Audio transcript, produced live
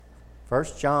1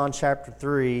 John chapter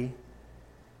 3,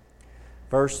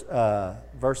 verse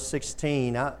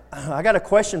 16. I got a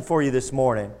question for you this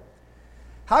morning.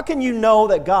 How can you know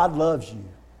that God loves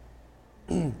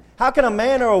you? How can a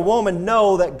man or a woman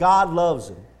know that God loves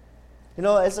them? You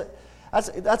know,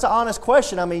 that's an honest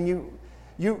question. I mean,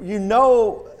 you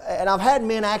know, and I've had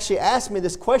men actually ask me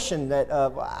this question that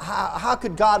how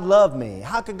could God love me?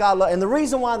 How could God love? And the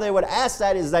reason why they would ask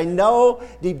that is they know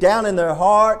deep down in their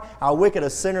heart how wicked a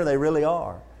sinner they really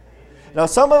are. Now,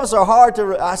 some of us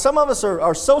are some of us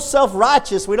are so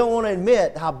self-righteous we don't want to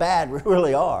admit how bad we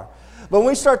really are. But when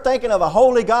we start thinking of a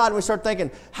holy God, we start thinking,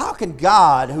 how can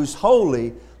God, who's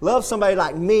holy, love somebody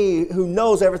like me who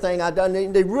knows everything I've done?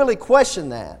 They really question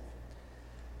that.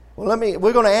 Well,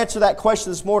 we're going to answer that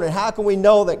question this morning. How can we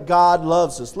know that God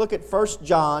loves us? Look at 1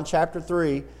 John chapter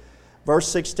 3, verse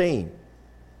 16.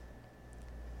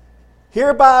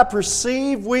 Hereby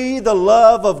perceive we the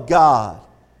love of God,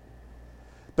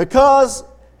 because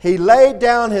He laid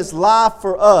down His life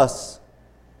for us,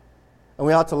 and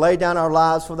we ought to lay down our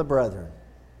lives for the brethren.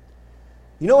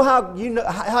 You know how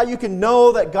you can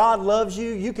know that God loves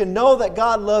you? You can know that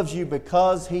God loves you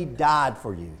because He died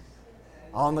for you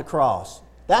on the cross.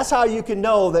 That's how you can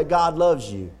know that God loves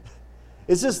you.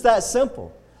 It's just that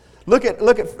simple. Look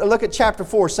at chapter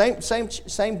 4,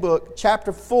 same book,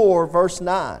 chapter 4, verse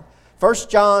 9. 1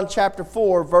 John chapter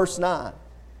 4, verse 9.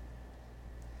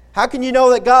 How can you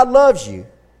know that God loves you?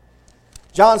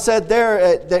 John said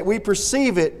there that we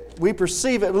perceive it. We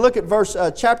perceive it. Look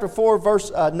at chapter 4,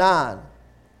 verse 9.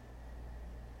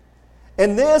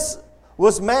 And this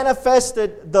was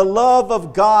manifested the love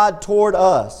of God toward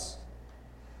us.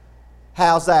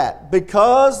 How's that?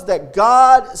 Because that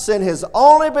God sent His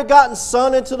only begotten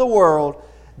Son into the world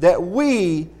that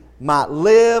we might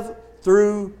live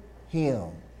through Him.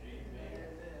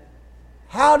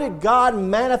 How did God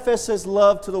manifest His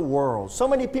love to the world? So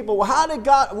many people,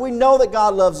 we know that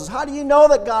God loves us. How do you know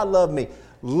that God loved me?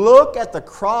 Look at the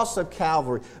cross of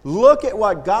Calvary. Look at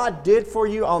what God did for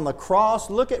you on the cross.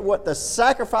 Look at what the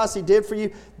sacrifice He did for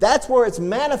you. That's where it's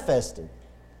manifested.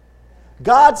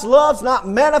 God's love's not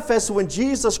manifested when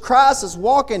Jesus Christ is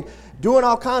walking, doing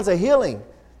all kinds of healing.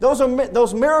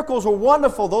 Those miracles are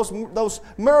wonderful. Those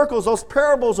miracles, those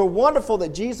parables are wonderful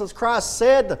that Jesus Christ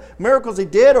said. The miracles He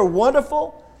did are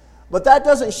wonderful. But that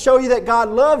doesn't show you that God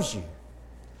loves you.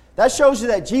 That shows you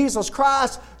that Jesus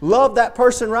Christ loved that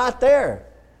person right there.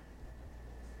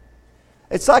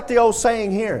 It's like the old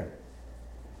saying here.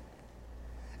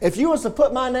 If you was to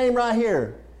put my name right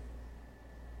here,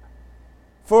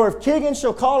 for if Keegan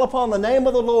shall call upon the name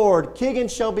of the Lord, Keegan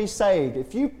shall be saved.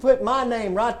 If you put my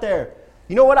name right there,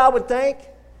 you know what I would think?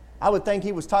 I would think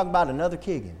he was talking about another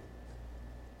Keegan.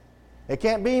 It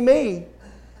can't be me.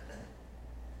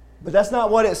 But that's not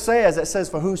what it says. It says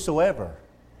for whosoever.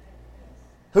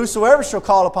 Whosoever shall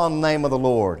call upon the name of the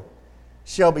Lord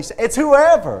shall be saved. It's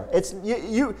whoever. It's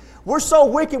you. We're so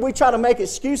wicked we try to make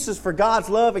excuses for God's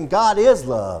love, and God is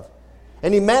love.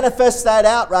 And He manifests that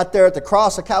out right there at the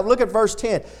cross of Calvary. Look at verse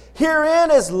 10. Herein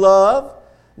is love,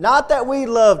 not that we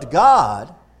loved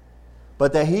God,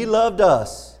 but that He loved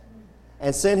us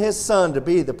and sent His Son to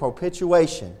be the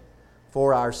propitiation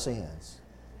for our sins.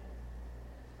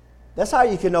 That's how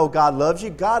you can know God loves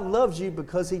you. God loves you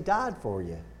because He died for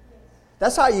you.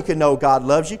 That's how you can know God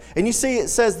loves you. And you see it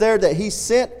says there that He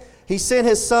sent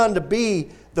His Son to be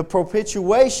the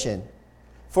propitiation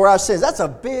for our sins. That's a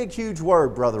big, huge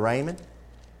word, Brother Raymond.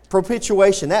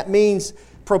 Propitiation. That means,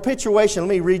 propitiation, let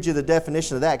me read you the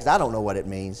definition of that because I don't know what it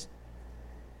means.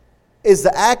 Is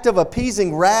the act of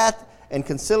appeasing wrath and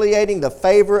conciliating the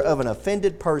favor of an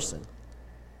offended person.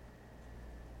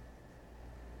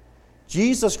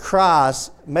 Jesus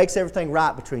Christ makes everything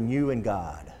right between you and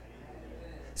God.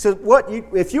 So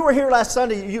if you were here last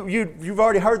Sunday, you've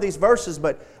already heard these verses,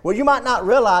 but what you might not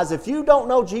realize, if you don't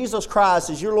know Jesus Christ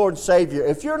as your Lord and Savior,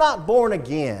 if you're not born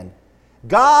again,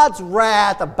 God's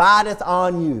wrath abideth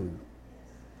on you.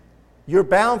 You're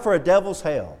bound for a devil's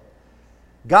hell.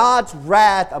 God's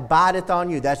wrath abideth on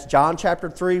you. That's John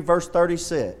chapter 3, verse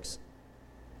 36.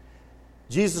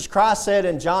 Jesus Christ said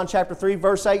in John chapter 3,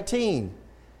 verse 18,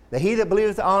 that he that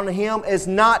believeth on Him is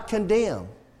not condemned.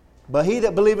 But he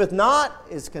that believeth not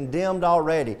is condemned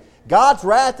already. God's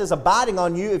wrath is abiding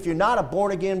on you if you're not a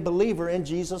born-again believer in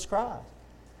Jesus Christ.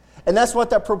 And that's what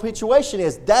that propitiation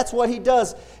is. That's what He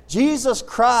does. Jesus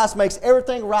Christ makes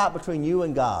everything right between you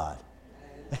and God.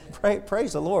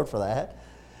 Praise the Lord for that.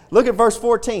 Look at verse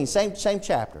 14, same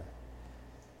chapter.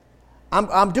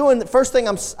 I'm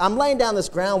laying down this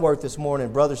groundwork this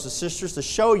morning, brothers and sisters, to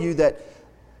show you that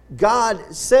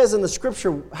God says in the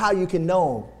Scripture how you can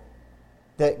know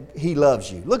that He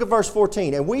loves you. Look at verse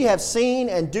 14. And we have seen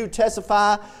and do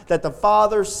testify that the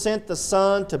Father sent the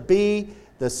Son to be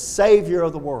the Savior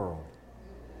of the world.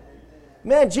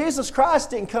 Man, Jesus Christ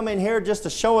didn't come in here just to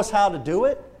show us how to do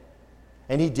it.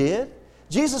 And He did.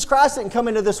 Jesus Christ didn't come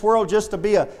into this world just to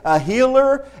be a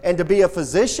healer and to be a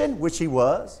physician, which He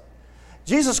was.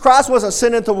 Jesus Christ wasn't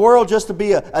sent into the world just to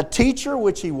be a teacher,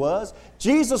 which He was.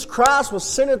 Jesus Christ was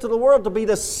sent into the world to be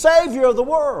the Savior of the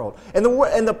world.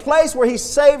 And the place where He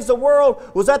saves the world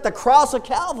was at the cross of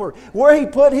Calvary, where He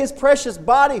put His precious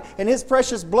body and His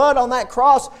precious blood on that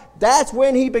cross. That's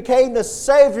when He became the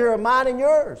Savior of mine and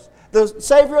yours, the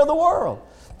Savior of the world.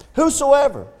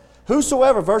 Whosoever,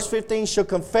 verse 15, shall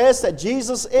confess that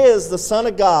Jesus is the Son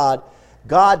of God,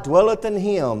 God dwelleth in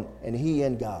Him, and He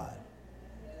in God.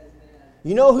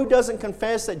 You know who doesn't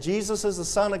confess that Jesus is the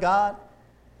Son of God?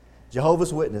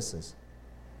 Jehovah's Witnesses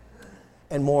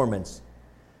and Mormons.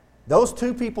 Those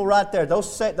two people right there,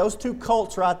 those two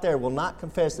cults right there will not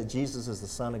confess that Jesus is the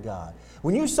Son of God.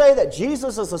 When you say that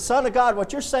Jesus is the Son of God,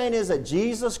 what you're saying is that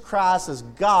Jesus Christ is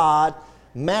God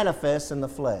manifest in the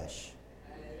flesh.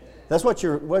 That's what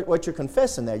you're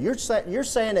confessing there. You're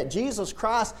saying that Jesus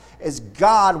Christ is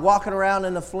God walking around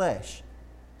in the flesh.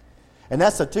 And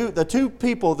that's the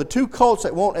two cults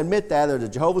that won't admit that are the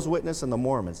Jehovah's Witnesses and the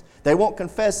Mormons. They won't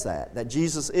confess that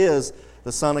Jesus is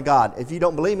the Son of God. If you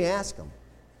don't believe me, ask them.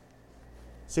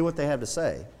 See what they have to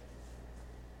say.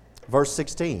 Verse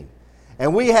 16.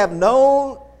 And we have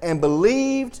known and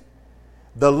believed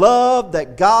the love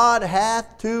that God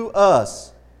hath to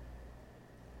us.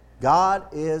 God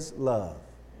is love.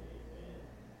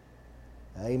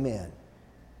 Amen.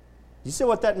 You see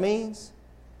what that means?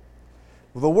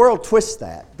 The world twists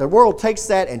that. The world takes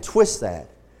that and twists that.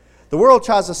 The world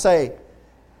tries to say,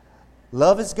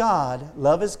 love is God.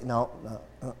 Love is... No.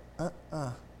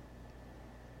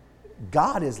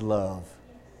 God is love.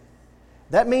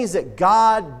 That means that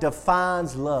God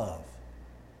defines love.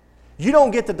 You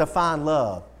don't get to define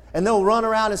love. And they'll run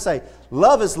around and say,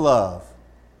 love is love.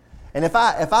 And if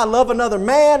I love another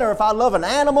man or if I love an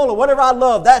animal or whatever I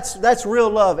love, that's real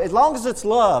love. As long as it's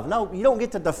love. No, you don't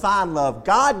get to define love.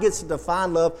 God gets to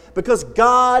define love because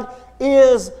God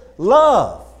is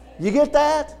love. You get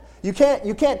that? You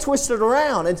can't twist it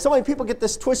around. And so many people get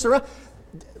this twisted around.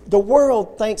 The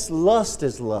world thinks lust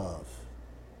is love.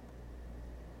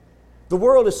 The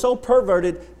world is so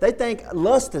perverted, they think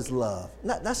lust is love.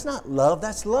 No, that's not love,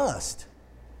 that's lust.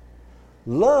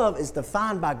 Love is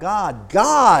defined by God.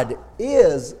 God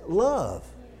is love.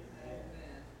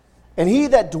 And he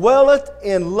that dwelleth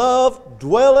in love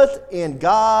dwelleth in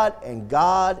God, and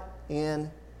God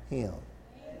in him.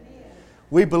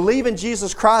 We believe in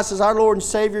Jesus Christ as our Lord and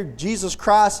Savior. Jesus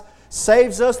Christ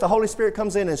saves us. The Holy Spirit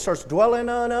comes in and starts dwelling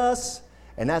on us,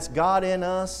 and that's God in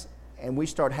us, and we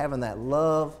start having that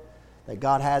love that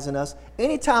God has in us.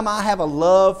 Anytime I have a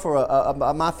love for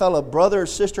my fellow brother or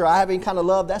sister, I have any kind of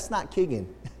love, that's not Keegan.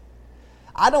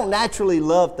 I don't naturally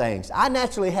love things. I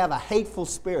naturally have a hateful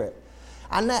spirit.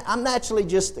 I'm naturally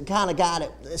just the kind of guy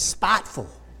that is spiteful.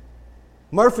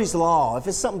 Murphy's Law. If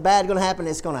it's something bad going to happen,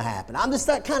 it's going to happen. I'm just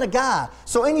that kind of guy.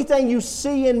 So anything you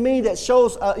see in me that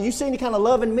shows, you see any kind of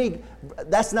love in me,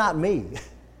 that's not me.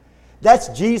 That's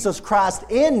Jesus Christ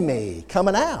in me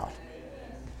coming out.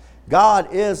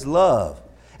 God is love.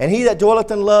 And he that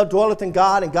dwelleth in love dwelleth in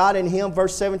God, and God in him.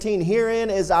 Verse 17, herein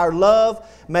is our love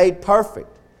made perfect,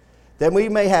 that we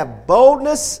may have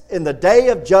boldness in the day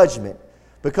of judgment,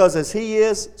 because as he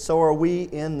is, so are we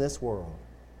in this world.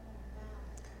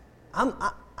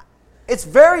 It's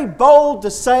very bold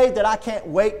to say that I can't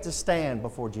wait to stand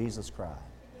before Jesus Christ.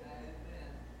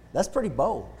 That's pretty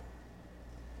bold.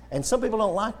 And some people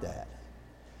don't like that.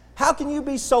 How can you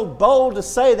be so bold to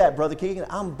say that, Brother Keegan?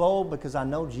 I'm bold because I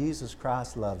know Jesus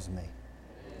Christ loves me.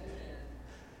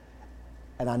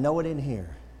 And I know it in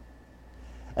here.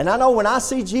 And I know when I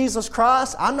see Jesus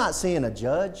Christ, I'm not seeing a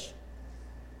judge.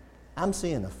 I'm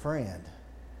seeing a friend.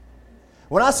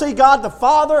 When I see God the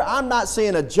Father, I'm not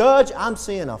seeing a judge. I'm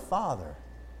seeing a Father.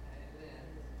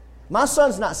 My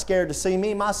son's not scared to see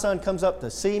me. My son comes up to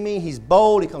see me. He's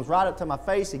bold. He comes right up to my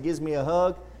face. He gives me a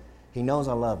hug. He knows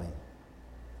I love him.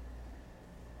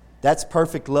 That's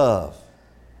perfect love.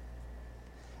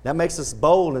 That makes us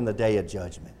bold in the day of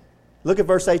judgment. Look at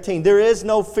verse 18. There is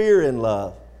no fear in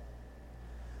love,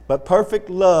 but perfect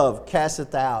love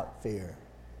casteth out fear.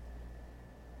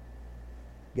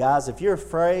 Guys, if you're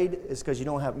afraid, it's because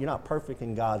you're not perfect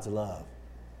in God's love.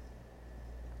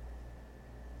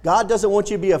 God doesn't want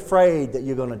you to be afraid that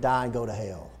you're going to die and go to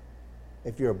hell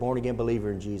if you're a born-again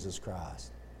believer in Jesus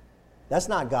Christ. That's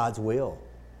not God's will.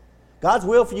 God's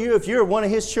will for you, if you're one of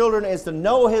His children, is to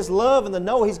know His love and to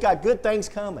know He's got good things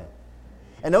coming.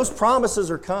 And those promises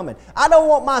are coming. I don't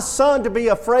want my son to be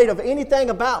afraid of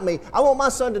anything about me. I want my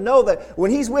son to know that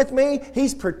when he's with me,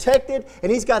 he's protected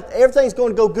and everything's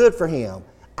going to go good for him.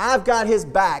 I've got his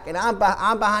back and I'm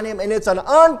behind him, and it's an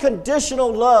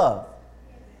unconditional love.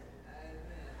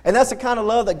 And that's the kind of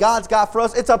love that God's got for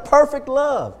us. It's a perfect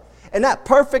love. And that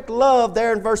perfect love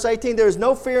there in verse 18, there is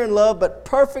no fear in love, but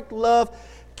perfect love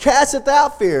casteth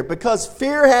out fear, because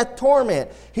fear hath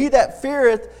torment. He that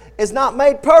feareth is not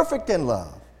made perfect in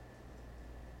love.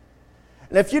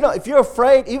 And if you're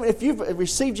afraid, even if you've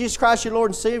received Jesus Christ your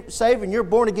Lord and Savior, and you're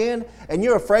born again, and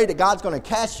you're afraid that God's going to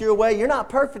cast you away, you're not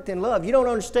perfect in love. You don't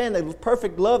understand the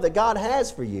perfect love that God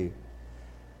has for you.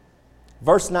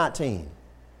 Verse 19.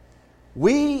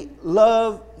 We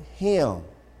love Him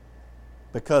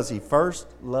because He first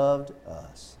loved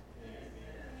us.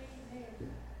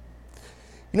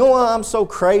 You know why I'm so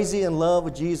crazy in love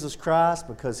with Jesus Christ?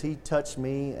 Because He touched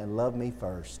me and loved me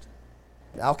first.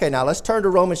 Okay, now let's turn to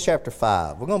Romans chapter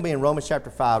 5. We're going to be in Romans chapter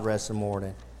 5 the rest of the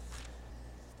morning.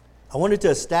 I wanted to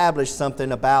establish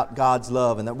something about God's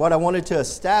love. And what I wanted to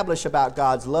establish about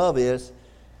God's love is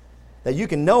that you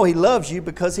can know He loves you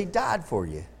because He died for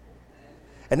you.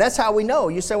 And that's how we know.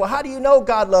 You say, well, how do you know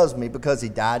God loves me? Because He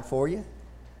died for you.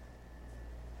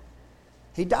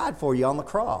 He died for you on the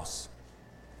cross.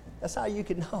 That's how you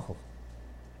can know.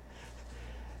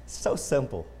 It's so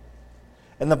simple.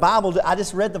 In the Bible, I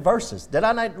just read the verses. Did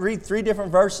I not read 3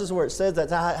 different verses where it says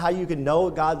that's how you can know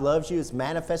God loves you? It's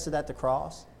manifested at the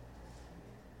cross.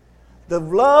 The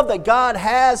love that God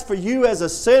has for you as a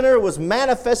sinner was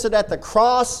manifested at the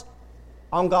cross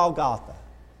on Golgotha.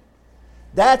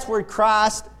 That's where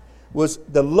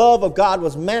the love of God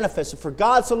was manifested. For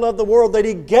God so loved the world that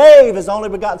He gave His only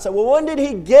begotten Son. Well, when did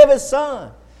He give His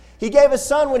Son? He gave His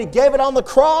Son when He gave it on the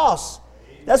cross.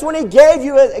 That's when He gave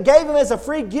Him as a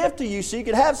free gift to you so you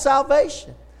could have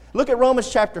salvation. Look at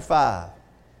Romans chapter 5.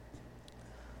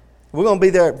 We're going to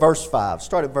be there at verse 5.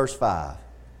 Start at verse 5.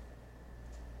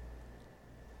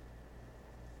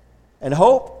 And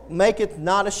hope maketh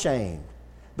not ashamed,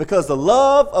 because the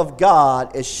love of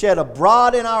God is shed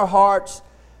abroad in our hearts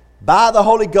by the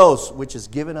Holy Ghost, which is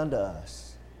given unto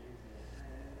us.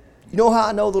 You know how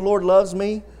I know the Lord loves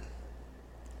me?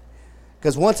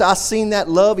 Because once I seen that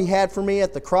love He had for me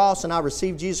at the cross, and I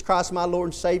received Jesus Christ my Lord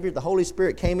and Savior, the Holy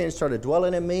Spirit came in and started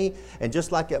dwelling in me. And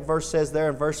just like that verse says there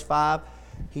in verse 5,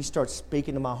 He starts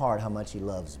speaking to my heart how much He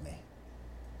loves me.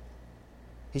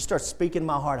 He starts speaking to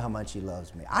my heart how much He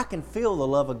loves me. I can feel the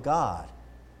love of God.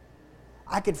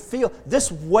 I could feel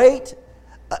this weight.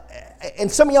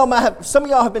 And some of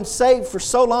y'all have been saved for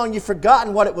so long you've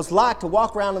forgotten what it was like to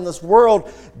walk around in this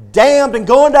world damned and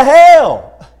going to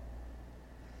hell.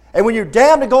 And when you're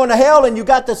damned and going to hell and you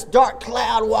got this dark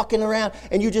cloud walking around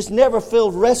and you just never feel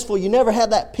restful, you never have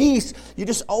that peace, you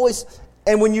just always,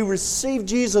 and when you receive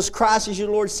Jesus Christ as your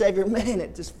Lord and Savior, man,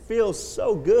 it just feels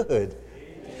so good.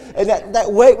 And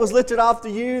that weight was lifted off to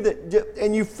you,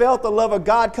 and you felt the love of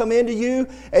God come into you.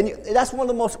 And that's one of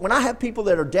the most, when I have people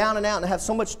that are down and out and have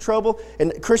so much trouble,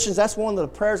 and Christians, that's one of the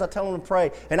prayers I tell them to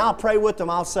pray. And I'll pray with them.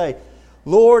 I'll say,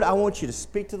 Lord, I want you to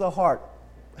speak to the heart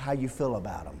how you feel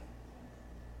about them.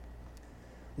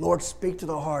 Lord, speak to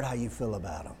the heart how you feel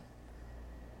about them.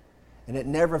 And it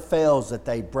never fails that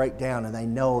they break down and they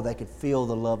know they could feel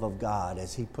the love of God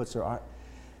as He puts their heart.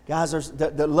 Guys,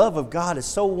 the love of God is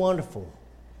so wonderful.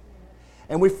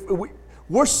 And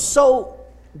we're so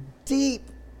deep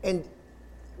and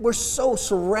we're so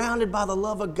surrounded by the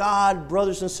love of God,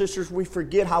 brothers and sisters, we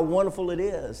forget how wonderful it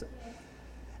is.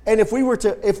 And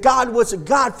if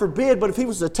God forbid, but if He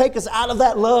was to take us out of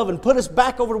that love and put us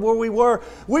back over to where we were,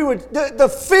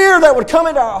 the fear that would come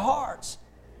into our hearts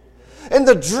and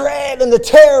the dread and the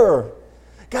terror.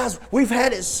 Guys, we've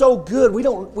had it so good,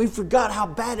 we forgot how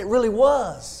bad it really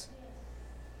was.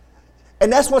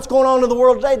 And that's what's going on in the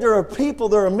world today. There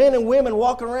are men and women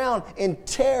walking around in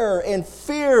terror and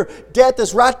fear. Death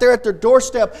is right there at their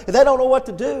doorstep, and they don't know what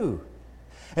to do.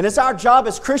 And it's our job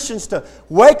as Christians to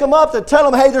wake them up, to tell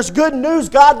them, hey, there's good news.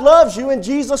 God loves you in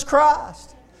Jesus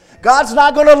Christ. God's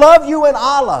not going to love you in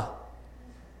Allah.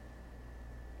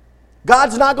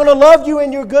 God's not going to love you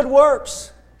in your good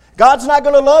works. God's not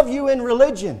going to love you in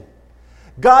religion.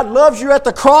 God loves you at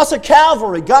the cross of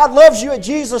Calvary. God loves you at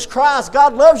Jesus Christ.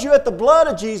 God loves you at the blood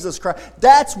of Jesus Christ.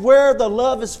 That's where the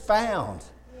love is found.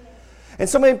 And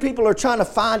so many people are trying to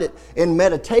find it in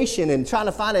meditation and trying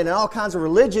to find it in all kinds of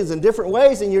religions in different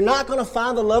ways, and you're not going to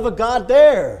find the love of God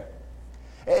there.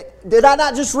 Did I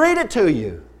not just read it to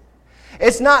you?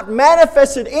 It's not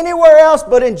manifested anywhere else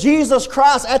but in Jesus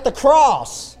Christ at the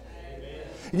cross.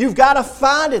 Amen. You've got to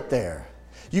find it there.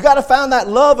 You got to find that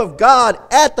love of God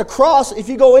at the cross. If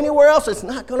you go anywhere else, it's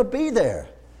not going to be there.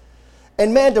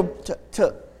 And man,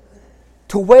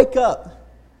 to wake up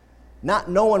not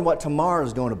knowing what tomorrow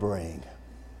is going to bring.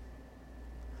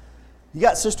 You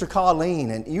got Sister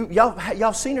Colleen, and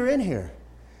y'all seen her in here,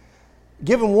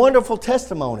 giving wonderful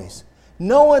testimonies,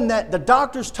 knowing that the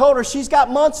doctors told her she's got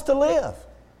months to live.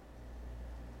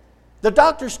 The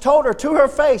doctors told her to her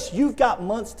face, you've got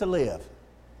months to live.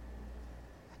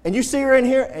 And you see her in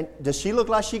here, and does she look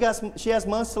like she has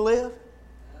months to live?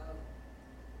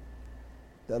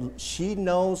 She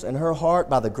knows in her heart,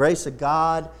 by the grace of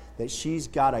God, that she's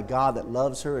got a God that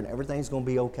loves her and everything's going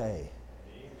to be okay.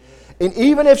 And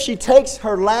even if she takes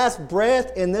her last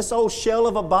breath in this old shell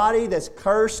of a body that's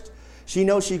cursed, she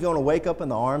knows she's going to wake up in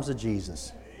the arms of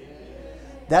Jesus.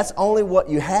 That's only what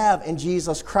you have in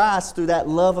Jesus Christ through that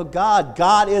love of God.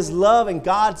 God is love, and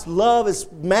God's love is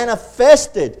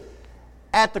manifested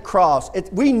at the cross.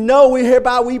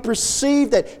 We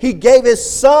perceive that He gave His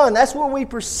Son. That's where we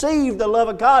perceive the love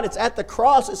of God. It's at the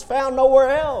cross. It's found nowhere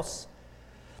else.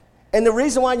 And the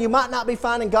reason why you might not be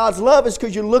finding God's love is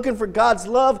because you're looking for God's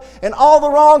love in all the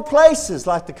wrong places,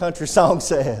 like the country song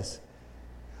says.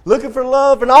 Looking for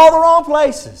love in all the wrong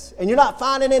places. And you're not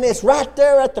finding it. It's right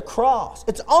there at the cross.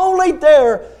 It's only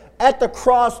there at the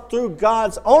cross through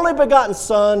God's only begotten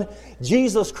Son,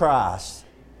 Jesus Christ.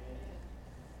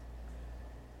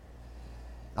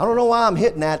 I don't know why I'm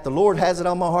hitting that. The Lord has it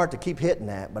on my heart to keep hitting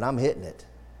that, but I'm hitting it.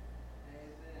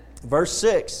 Amen. Verse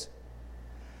 6.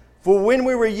 For when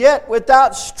we were yet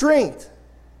without strength,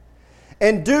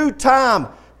 in due time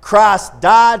Christ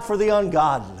died for the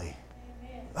ungodly.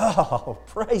 Amen. Oh,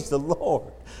 praise the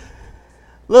Lord.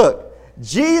 Look,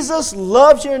 Jesus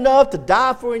loves you enough to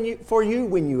die for you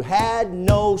when you had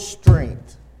no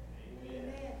strength.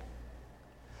 Amen.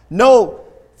 No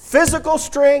physical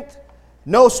strength,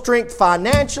 no strength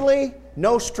financially,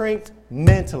 no strength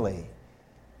mentally.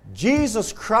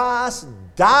 Jesus Christ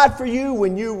died for you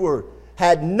when you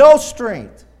had no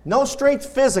strength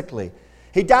physically.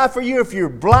 He died for you if you're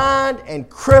blind and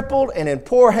crippled and in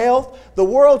poor health. The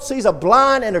world sees a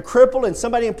blind and a crippled and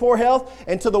somebody in poor health,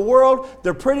 and to the world,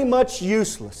 they're pretty much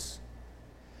useless.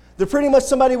 They're pretty much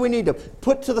somebody we need to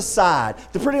put to the side.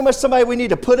 They're pretty much somebody we need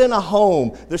to put in a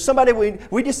home. There's somebody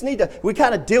we just need to, we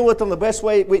kind of deal with them the best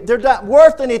way. They're not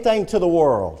worth anything to the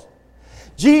world.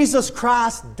 Jesus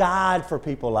Christ died for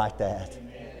people like that.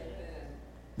 Amen.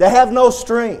 They have no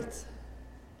strength.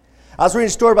 I was reading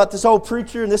a story about this old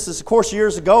preacher, and this is, of course,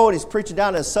 years ago, and he's preaching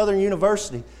down at Southern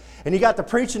University. And he got to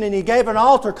preaching, and he gave an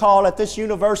altar call at this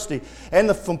university. And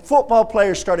the football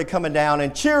players started coming down,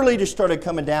 and cheerleaders started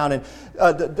coming down. And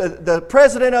the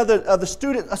president of the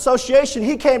student association,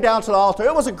 he came down to the altar.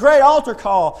 It was a great altar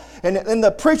call. And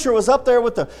the preacher was up there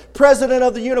with the president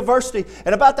of the university.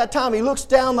 And about that time, he looks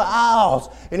down the aisles,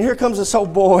 and here comes this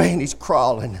old boy, and he's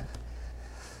crawling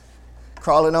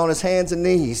on his hands and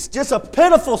knees. Just a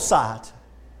pitiful sight.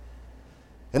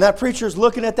 And that preacher's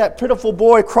looking at that pitiful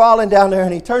boy crawling down there,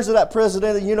 and he turns to that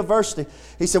president of the university.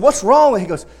 He said, "What's wrong with him?" He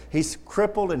goes, "He's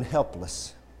crippled and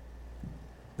helpless."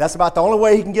 That's about the only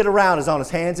way he can get around is on his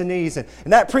hands and knees. And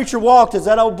that preacher walked as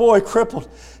that old boy, crippled,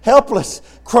 helpless,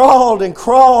 crawled and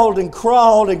crawled and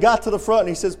crawled and got to the front. And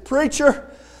he says,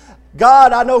 "Preacher,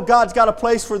 God, I know God's got a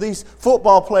place for these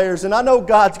football players, and I know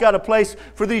God's got a place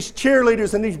for these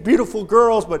cheerleaders and these beautiful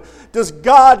girls, but does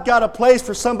God got a place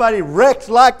for somebody wrecked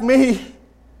like me?"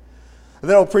 And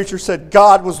that old preacher said,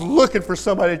 "God was looking for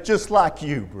somebody just like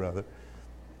you, brother.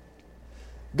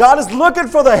 God is looking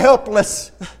for the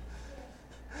helpless.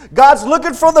 God's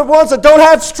looking for the ones that don't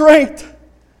have strength.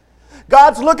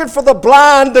 God's looking for the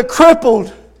blind, the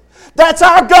crippled. That's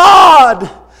our God.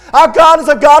 Our God is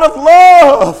a God of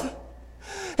love.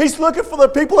 He's looking for the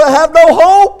people that have no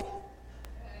hope.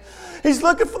 He's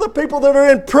looking for the people that are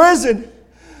in prison,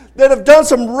 that have done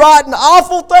some rotten,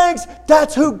 awful things.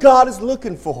 That's who God is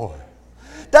looking for.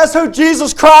 That's who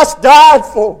Jesus Christ died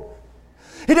for.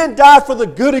 He didn't die for the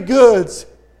goody-goods.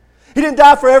 He didn't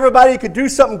die for everybody who could do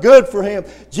something good for Him.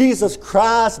 Jesus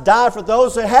Christ died for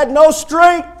those that had no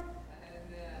strength.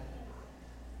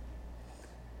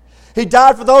 He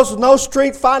died for those with no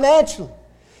strength financially.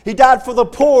 He died for the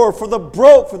poor, for the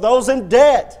broke, for those in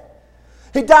debt.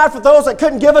 He died for those that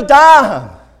couldn't give a dime.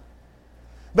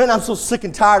 Man, I'm so sick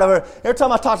and tired of it. Every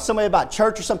time I talk to somebody about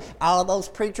church or something, all those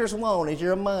preachers want is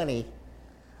your money.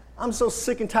 I'm so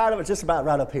sick and tired of it, just about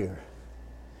right up here.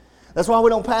 That's why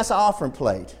we don't pass an offering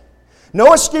plate.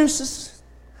 No excuses.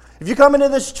 If you come into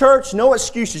this church, no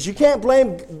excuses. You can't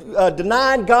blame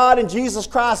denying God and Jesus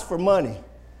Christ for money.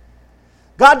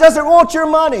 God doesn't want your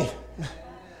money.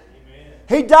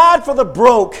 He died for the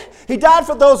broke. He died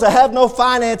for those that have no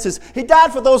finances. He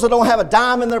died for those that don't have a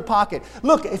dime in their pocket.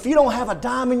 Look, if you don't have a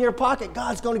dime in your pocket,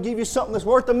 God's going to give you something that's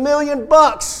worth $1 million.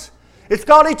 It's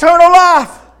called eternal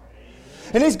life.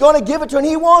 And He's going to give it to you, and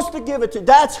He wants to give it to you.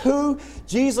 That's who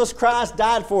Jesus Christ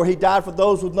died for. He died for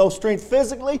those with no strength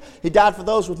physically. He died for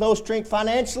those with no strength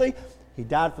financially. He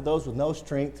died for those with no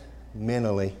strength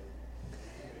mentally.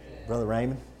 Brother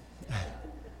Raymond.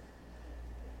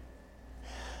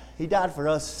 He died for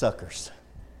us suckers.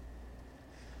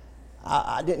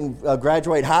 I didn't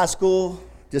graduate high school,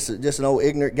 just an old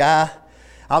ignorant guy.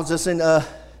 I was just in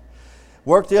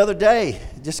work the other day,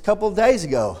 just a couple of days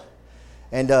ago.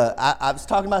 And I was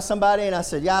talking about somebody, and I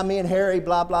said, yeah, me and Harry,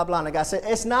 blah, blah, blah. And the guy said,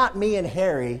 it's not me and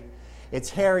Harry, it's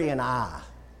Harry and I.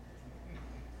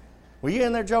 Were you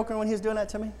in there joking when he was doing that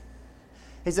to me?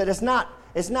 He said, it's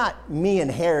not me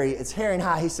and Harry, it's Harry and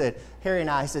I. He said, Harry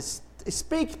and I. He said,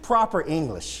 speak proper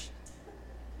English.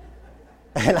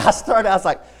 And I was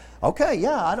like, okay,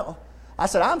 yeah, I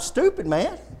said, I'm stupid,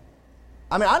 man.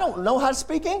 I mean, I don't know how to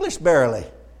speak English barely.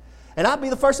 And I'd be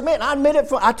the first to admit,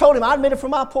 I told him I admit it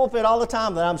from my pulpit all the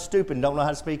time that I'm stupid and don't know how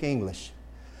to speak English.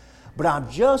 But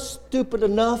I'm just stupid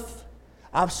enough,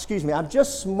 I'm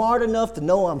just smart enough to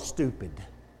know I'm stupid.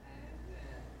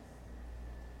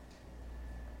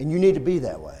 And you need to be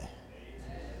that way.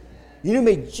 You need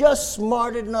to be just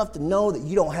smart enough to know that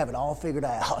you don't have it all figured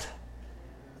out.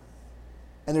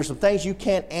 And there's some things you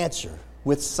can't answer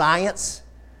with science,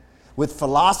 with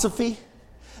philosophy,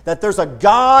 that there's a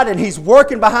God and He's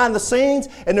working behind the scenes,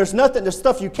 and there's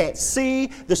stuff you can't see,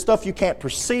 there's stuff you can't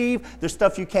perceive, there's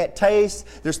stuff you can't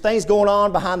taste, there's things going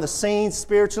on behind the scenes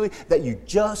spiritually that you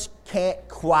just can't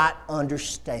quite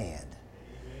understand.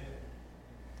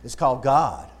 It's called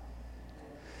God.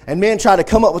 And men try to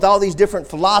come up with all these different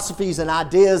philosophies and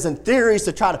ideas and theories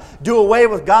to try to do away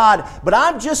with God. But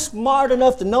I'm just smart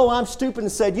enough to know I'm stupid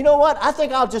and said, you know what? I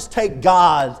think I'll just take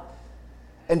God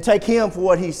and take Him for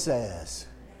what He says.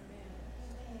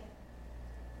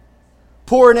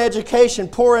 Poor in education,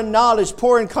 poor in knowledge,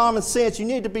 poor in common sense. You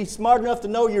need to be smart enough to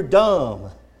know you're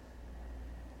dumb.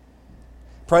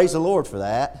 Praise the Lord for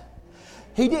that.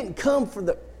 He didn't come for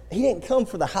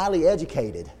the highly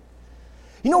educated.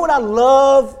 You know what I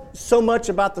love so much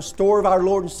about the story of our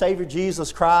Lord and Savior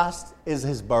Jesus Christ is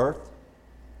His birth?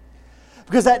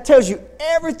 Because that tells you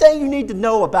everything you need to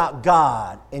know about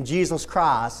God and Jesus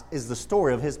Christ is the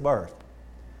story of His birth.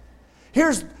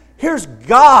 Here's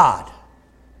God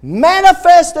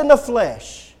manifest in the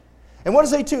flesh. And what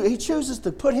does He do? He chooses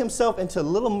to put Himself into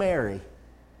little Mary,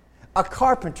 a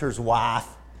carpenter's wife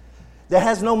that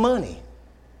has no money.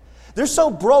 They're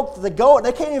so broke they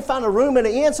can't even find a room in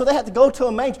the inn, so they have to go to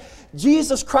a manger.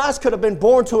 Jesus Christ could have been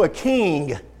born to a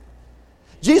king.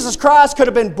 Jesus Christ could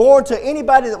have been born to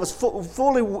anybody that was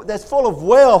that's full of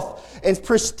wealth and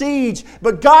prestige,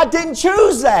 but God didn't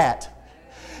choose that.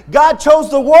 God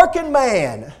chose the working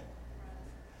man.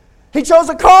 He chose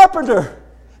a carpenter,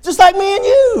 just like me and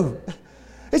you.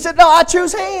 He said, no, I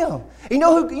choose him. You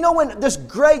know when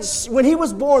he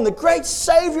was born, the great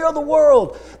Savior of the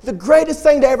world, the greatest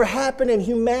thing to ever happen in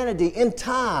humanity in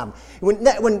time, when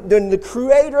the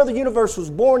Creator of the universe was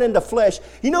born into flesh,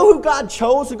 you know who God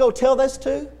chose to go tell this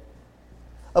to?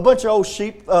 A bunch of old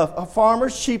sheep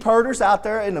farmers, sheep herders out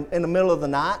there in the middle of the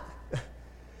night,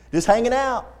 just hanging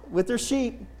out with their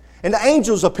sheep. And the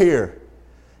angels appear,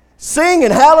 singing,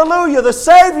 hallelujah, the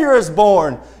Savior is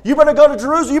born. You better go to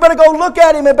Jerusalem. You better go look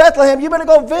at Him in Bethlehem. You better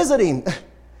go visit Him.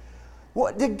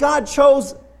 What did God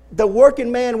chose the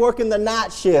working man working the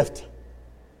night shift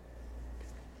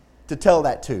to tell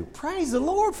that to? Praise the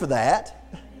Lord for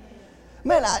that.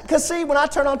 Man, because see, when I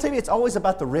turn on TV, it's always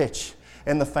about the rich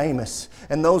and the famous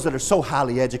and those that are so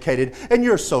highly educated, and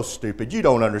you're so stupid, you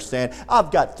don't understand. I've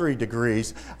got 3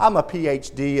 degrees. I'm a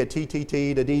PhD, a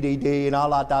TTT, a DDD, and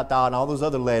all and all those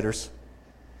other letters.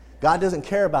 God doesn't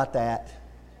care about that.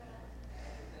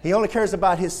 He only cares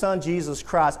about His Son, Jesus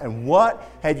Christ, and what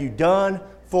have you done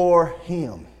for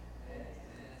Him?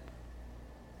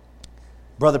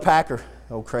 Brother Packer,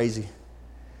 old crazy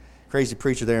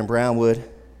preacher there in Brownwood,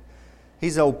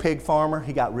 he's an old pig farmer.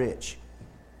 He got rich.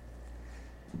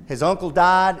 His uncle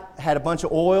died, had a bunch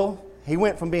of oil. He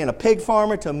went from being a pig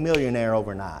farmer to a millionaire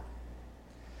overnight.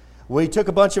 Well, he took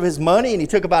a bunch of his money and he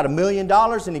took about $1 million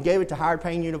and he gave it to Howard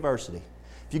Payne University.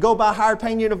 If you go by Howard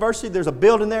Payne University, there's a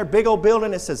building there, big old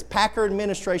building that says Packer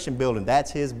Administration Building.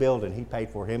 That's his building. He paid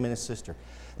for him and his sister.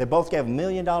 They both gave $1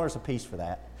 million apiece for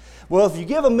that. Well, if you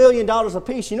give $1 million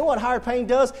apiece, you know what Howard Payne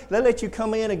does? They let you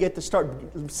come in and get to start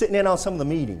sitting in on some of the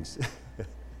meetings.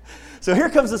 So here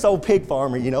comes this old pig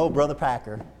farmer, Brother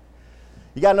Packer.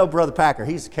 You got to know Brother Packer.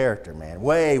 He's a character, man.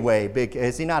 Way, way big.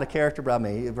 Is he not a character? But I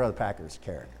mean, Brother Packer is a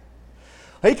character.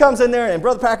 He comes in there, and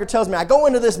Brother Packer tells me, I go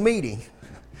into this meeting,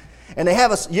 and they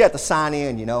have you have to sign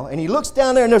in, you know. And he looks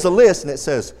down there, and there's a list, and it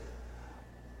says,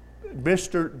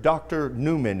 Mr. Dr.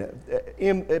 Newman,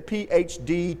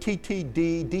 PhD,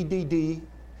 TTD, DDD.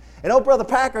 And old Brother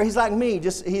Packer, he's like me.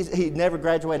 He never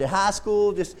graduated high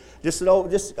school. Just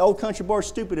old country boy,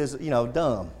 stupid as,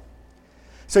 dumb.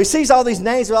 So he sees all these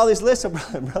names with all these lists of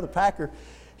Brother Packer.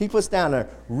 He puts down there,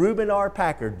 Reuben R.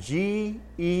 Packer, GED.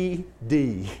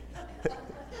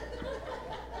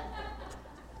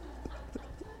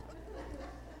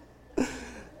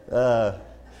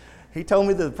 He told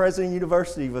me that the president of the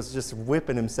university was just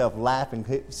whipping himself,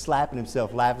 laughing, slapping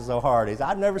himself, laughing so hard. He said,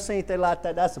 I've never seen anything like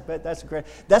that. That's great.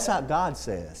 That's how God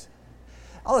says.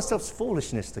 All this stuff's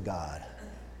foolishness to God.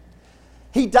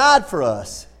 He died for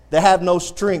us that have no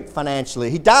strength financially.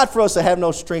 He died for us that have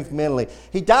no strength mentally.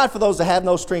 He died for those that have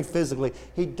no strength physically.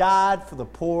 He died for the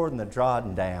poor and the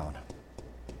trodden down.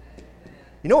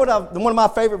 You know what one of my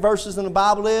favorite verses in the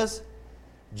Bible is?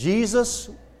 Jesus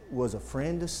was a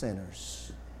friend to sinners.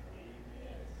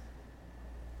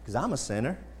 Because I'm a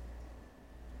sinner.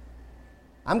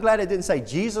 I'm glad it didn't say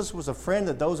Jesus was a friend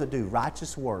of those that do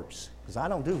righteous works. Because I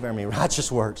don't do very many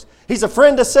righteous works. He's a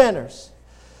friend of sinners.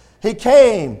 He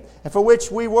came, and for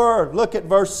which we were, look at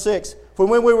verse 6. For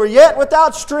when we were yet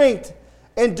without strength,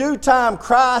 in due time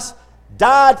Christ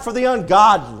died for the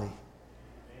ungodly.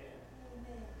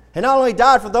 And not only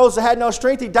died for those that had no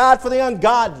strength, He died for the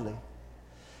ungodly.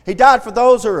 He died for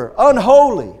those who are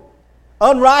unholy,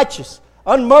 unrighteous,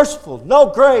 unmerciful,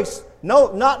 no grace,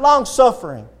 not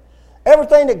long-suffering.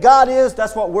 Everything that God is,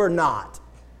 that's what we're not.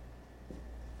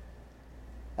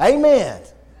 Amen.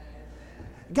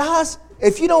 Guys,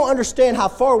 if you don't understand how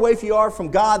far away you are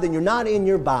from God, then you're not in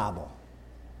your Bible.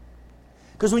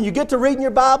 Because when you get to reading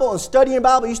your Bible and studying your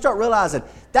Bible, you start realizing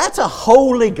that's a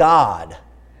holy God.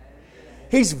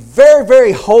 He's very,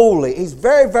 very holy. He's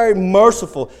very, very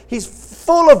merciful. He's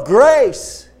full of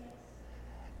grace.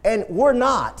 And we're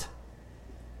not.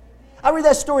 I read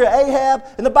that story of Ahab,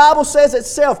 and the Bible says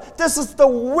itself, this is the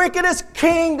wickedest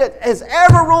king that has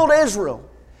ever ruled Israel.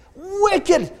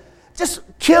 Wicked. Just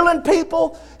killing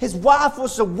people. His wife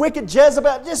was a wicked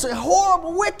Jezebel. Just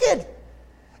horrible, wicked.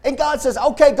 And God says,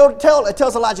 okay,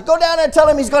 tells Elijah, go down there and tell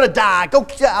him he's going to die.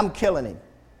 I'm killing him.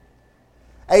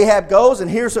 Ahab goes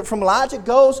and hears it from Elijah,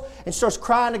 goes and starts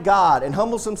crying to God and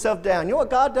humbles himself down. You know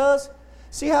what God does?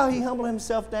 See how he humbled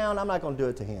himself down? I'm not going to do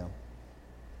it to him.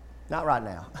 Not right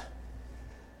now.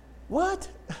 What?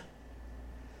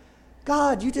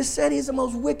 God, you just said he's the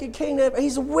most wicked king ever.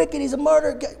 He's a wicked, he's a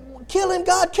murderer. Kill him,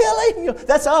 God, kill him.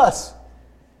 That's us.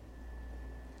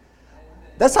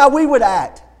 That's how we would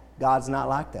act. God's not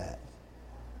like that.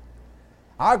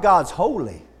 Our God's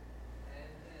holy.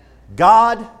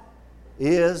 God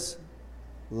is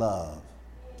love.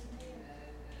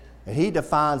 And He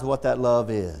defines what that love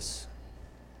is.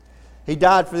 He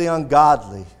died for the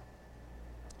ungodly.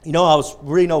 You know, I was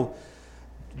reading,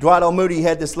 Dwight L. Moody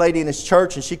had this lady in his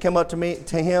church, and she came up to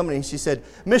him, and she said,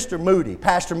 Mr. Moody,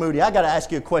 Pastor Moody, I got to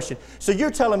ask you a question. So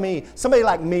you're telling me, somebody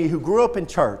like me who grew up in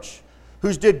church,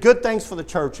 who's did good things for the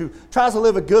church, who tries to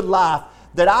live a good life,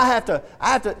 that I have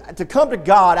to come to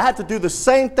God, I have to do the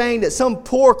same thing that some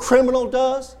poor criminal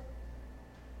does?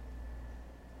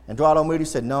 And Dwight L. Moody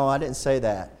said, no, I didn't say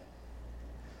that.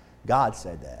 God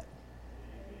said that.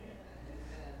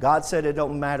 God said it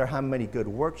don't matter how many good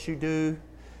works you do,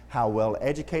 how well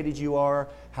educated you are,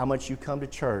 how much you come to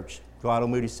church. Dwight L.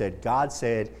 Moody said, God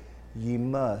said, ye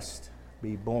must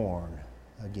be born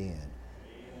again.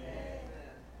 Amen.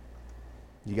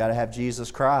 You got to have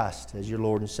Jesus Christ as your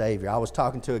Lord and Savior. I was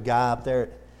talking to a guy up there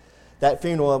at that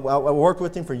funeral. I worked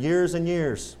with him for years and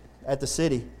years at the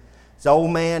city. He's an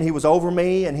old man. He was over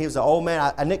me, and he was an old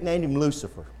man. I nicknamed him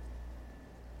Lucifer.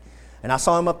 And I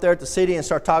saw him up there at the city and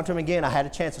started talking to him again. I had a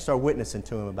chance to start witnessing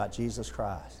to him about Jesus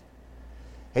Christ.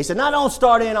 He said, now don't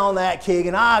start in on that,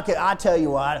 Keegan. I tell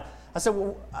you what. I said,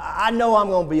 well, I know I'm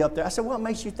going to be up there. I said, what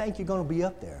makes you think you're going to be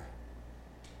up there?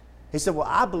 He said, well,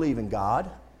 I believe in God.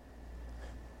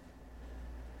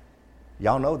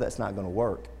 Y'all know that's not going to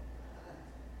work.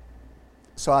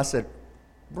 So I said,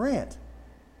 Brent,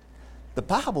 the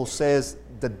Bible says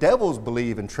the devils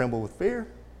believe and tremble with fear.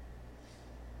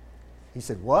 He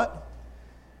said, what?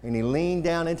 And he leaned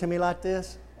down into me like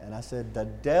this. And I said, the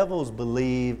devils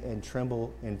believe and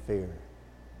tremble in fear.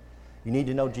 You need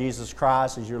to know Jesus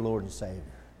Christ as your Lord and Savior.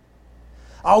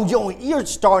 Oh, you're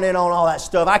starting in on all that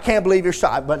stuff. I can't believe you're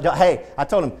starting. But hey, I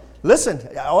told him, listen,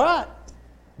 all right.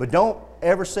 But don't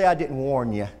ever say I didn't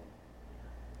warn you.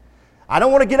 I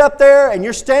don't want to get up there and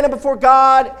you're standing before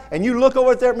God and you look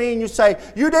over there at me and you say,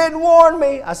 you didn't warn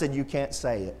me. I said, you can't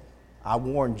say it. I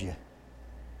warned you.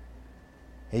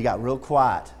 He got real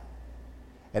quiet.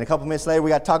 And a couple minutes later, we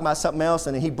got talking about something else,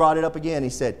 and he brought it up again. He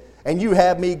said, and you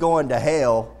have me going to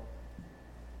hell.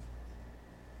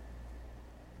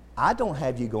 I don't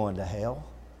have you going to hell.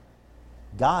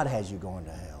 God has you going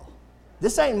to hell.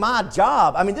 This ain't my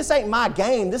job. I mean, this ain't my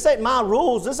game. This ain't my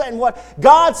rules. This ain't what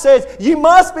God says. You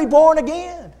must be born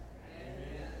again.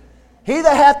 Amen. He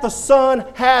that hath the Son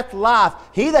hath life.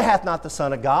 He that hath not the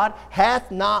Son of God hath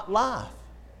not life.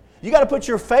 You got to put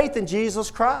your faith in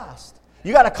Jesus Christ.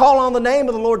 You got to call on the name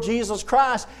of the Lord Jesus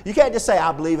Christ. You can't just say,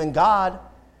 I believe in God.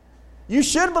 You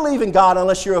should believe in God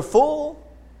unless you're a fool.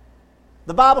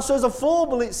 The Bible says a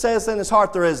fool says in his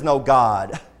heart there is no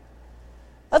God.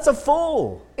 That's a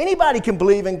fool. Anybody can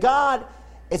believe in God.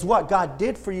 It's what God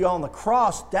did for you on the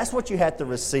cross. That's what you had to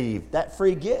receive, that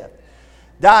free gift.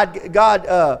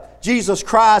 Jesus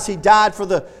Christ, He died for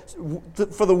the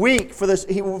weak,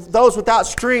 those without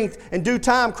strength. In due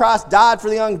time, Christ died for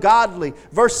the ungodly.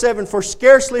 Verse 7, for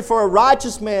scarcely for a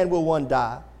righteous man will one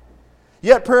die.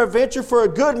 Yet peradventure for a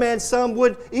good man some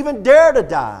would even dare to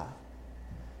die.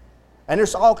 And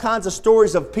there's all kinds of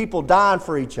stories of people dying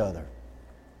for each other.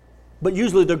 But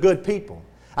usually they're good people.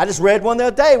 I just read one the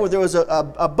other day where there was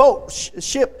a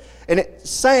ship, and it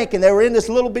sank, and they were in this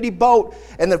little bitty boat,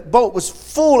 and the boat was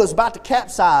full, it was about to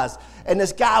capsize. And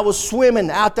this guy was swimming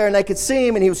out there, and they could see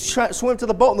him, and he was trying to swim to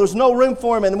the boat, and there was no room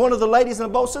for him. And one of the ladies in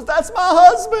the boat says, that's my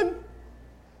husband.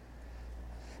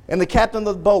 And the captain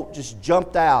of the boat just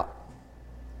jumped out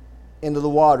into the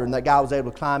water, and that guy was able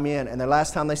to climb in. And the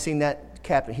last time they seen that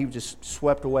captain, he was just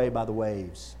swept away by the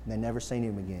waves. And they never seen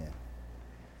him again.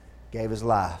 Gave his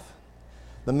life.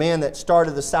 The men that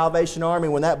started the Salvation Army,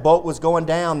 when that boat was going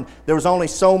down, there was only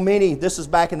so many, this is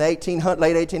back in the late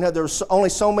 1800s, there was only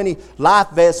so many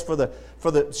life vests for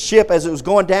the ship as it was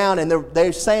going down. And they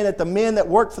were saying that the men that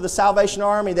worked for the Salvation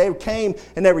Army, they came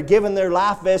and they were giving their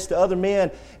life vests to other men.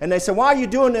 And they said, why are you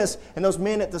doing this? And those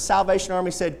men at the Salvation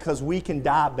Army said, because we can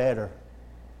die better.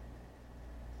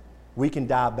 We can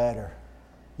die better.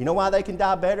 You know why they can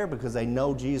die better? Because they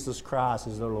know Jesus Christ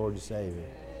is their Lord and Savior.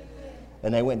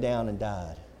 And they went down and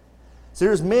died. So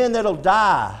there's men that'll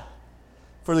die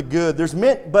for the good. There's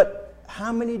men, but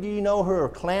how many do you know who are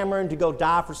clamoring to go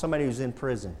die for somebody who's in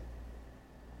prison?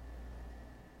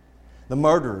 The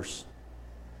murderers,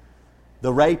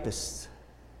 the rapists,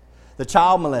 the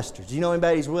child molesters. Do you know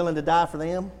anybody who's willing to die for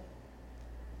them?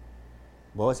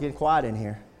 Boy, it's getting quiet in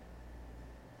here.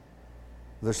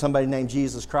 There's somebody named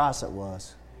Jesus Christ that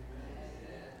was.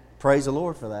 Praise the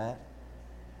Lord for that.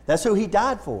 That's who He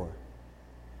died for.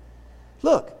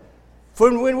 Look,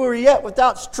 for when we were yet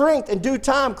without strength, in due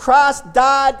time Christ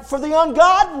died for the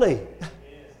ungodly.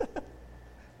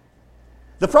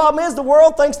 The problem is the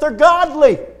world thinks they're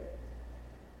godly.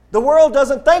 The world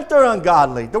doesn't think they're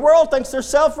ungodly. The world thinks they're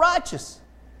self-righteous.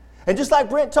 And just like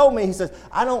Brent told me, he says,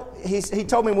 he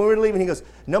told me when we were leaving, he goes,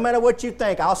 no matter what you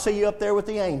think, I'll see you up there with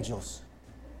the angels.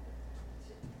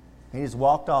 And he just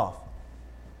walked off.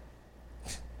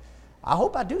 I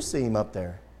hope I do see him up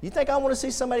there. You think I want to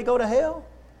see somebody go to hell?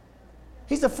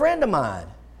 He's a friend of mine.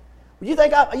 You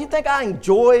think I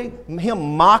enjoy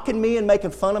him mocking me and making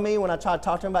fun of me when I try to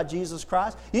talk to him about Jesus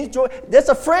Christ? That's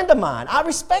a friend of mine. I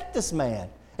respect this man.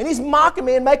 And he's mocking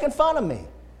me and making fun of me.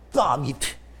 Oh,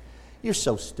 you're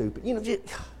so stupid.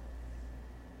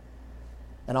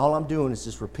 And all I'm doing is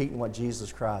just repeating what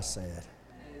Jesus Christ said.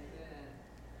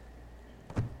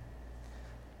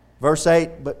 Verse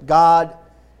 8, but God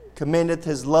commendeth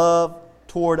His love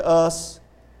toward us,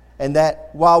 and that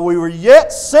while we were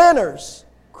yet sinners,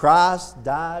 Christ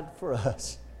died for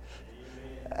us.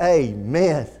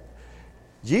 Amen.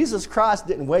 Jesus Christ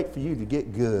didn't wait for you to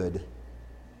get good.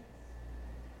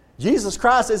 Jesus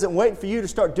Christ isn't waiting for you to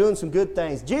start doing some good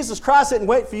things. Jesus Christ isn't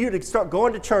waiting for you to start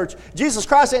going to church. Jesus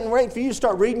Christ isn't waiting for you to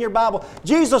start reading your Bible.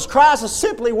 Jesus Christ is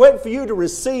simply waiting for you to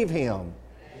receive Him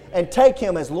and take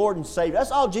Him as Lord and Savior.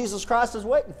 That's all Jesus Christ is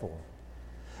waiting for.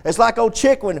 It's like old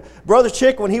Chick, Brother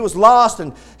Chick, when he was lost,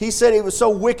 and he said he was so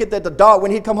wicked that the dog,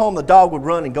 when he'd come home, the dog would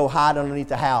run and go hide underneath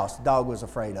the house. The dog was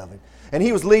afraid of him. And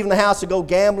he was leaving the house to go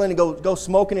gambling and go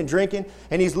smoking and drinking.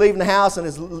 And he's leaving the house, and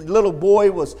his little boy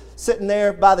was sitting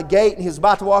there by the gate, and he was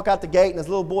about to walk out the gate, and his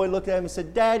little boy looked at him and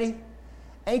said, Daddy,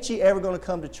 ain't you ever going to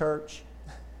come to church?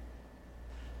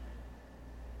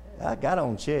 I got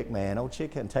on Chick, man. Old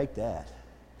Chick couldn't take that.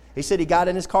 He said he got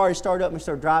in his car, he started up, and he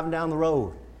started driving down the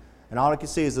road. And all I could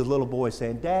see is this little boy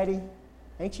saying, Daddy,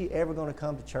 ain't you ever going to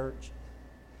come to church?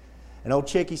 And old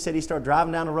Chick, he said he started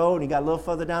driving down the road, and he got a little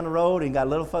further down the road, and he got a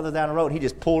little further down the road, and he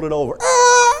just pulled it over.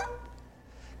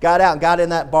 got out and got in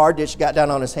that bar ditch, got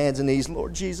down on his hands and knees,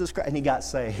 Lord Jesus Christ, and he got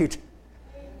saved.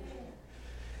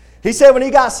 He said when he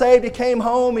got saved, he came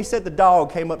home, he said the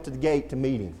dog came up to the gate to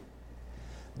meet him.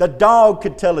 The dog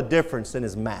could tell a difference in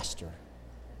his master.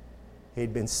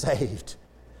 He'd been saved.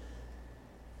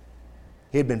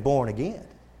 He'd been born again.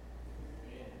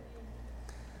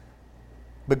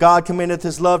 But God commendeth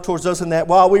His love towards us in that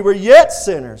while we were yet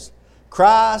sinners,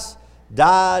 Christ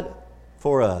died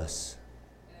for us.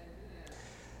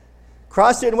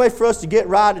 Christ didn't wait for us to get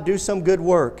right to do some good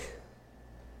work.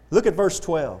 Look at verse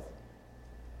 12.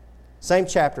 Same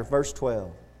chapter, verse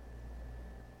 12.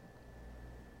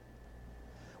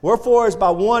 Wherefore, as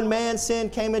by one man sin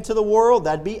came into the world,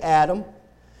 that'd be Adam,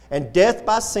 and death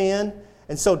by sin,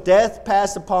 and so death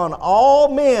passed upon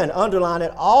all men, underline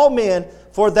it, all men,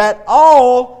 for that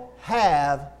all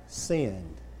have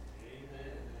sinned.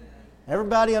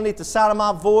 Everybody underneath the sound of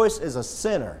my voice is a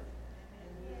sinner.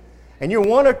 And you're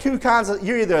one or two kinds of,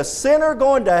 you're either a sinner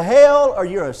going to hell or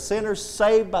you're a sinner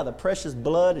saved by the precious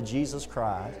blood of Jesus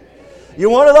Christ. You're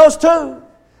one of those two.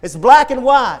 It's black and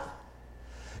white.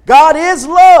 God is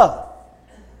love.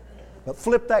 But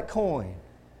flip that coin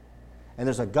and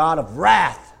there's a God of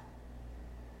wrath.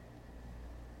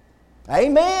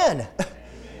 Amen.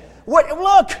 Look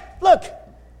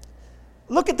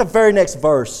at the very next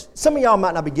verse. Some of y'all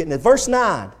might not be getting it. Verse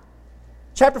 9.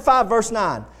 Chapter 5, verse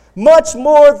 9. Much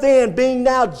more then, being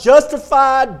now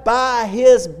justified by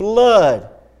His blood.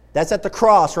 That's at the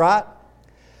cross, right?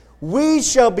 We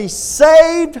shall be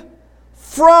saved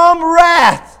from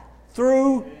wrath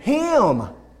through Him.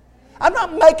 I'm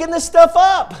not making this stuff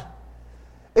up.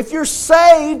 If you're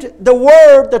saved, the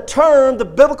word, the term, the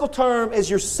biblical term is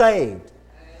you're saved.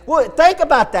 Well, think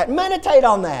about that. Meditate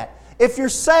on that. If you're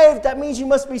saved, that means you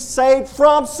must be saved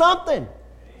from something.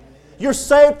 You're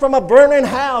saved from a burning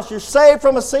house. You're saved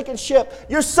from a sinking ship.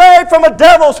 You're saved from a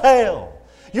devil's hell.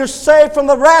 You're saved from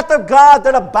the wrath of God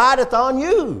that abideth on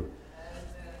you.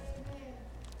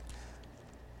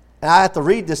 And I have to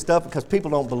read this stuff because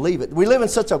people don't believe it. We live in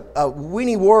such a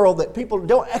weenie world that people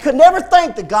don't. I could never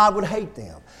think that God would hate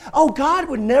them. Oh, God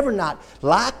would never not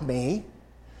like me.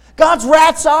 God's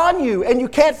wrath's on you, and you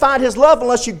can't find His love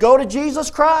unless you go to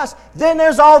Jesus Christ. Then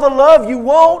there's all the love you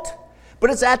want, but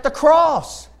it's at the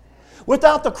cross.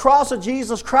 Without the cross of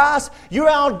Jesus Christ, you're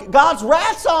on, God's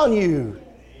wrath's on you.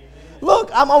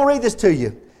 Look, I'm going to read this to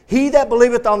you. He that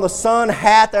believeth on the Son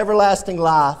hath everlasting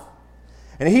life.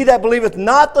 And he that believeth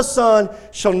not the Son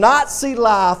shall not see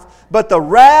life, but the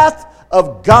wrath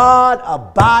of God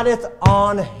abideth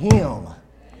on him.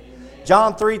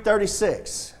 John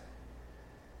 3:36.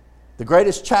 The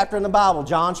greatest chapter in the Bible,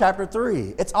 John chapter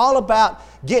 3. It's all about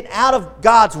getting out of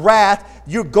God's wrath.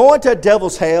 You're going to a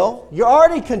devil's hell. You're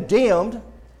already condemned.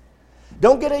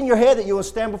 Don't get in your head that you will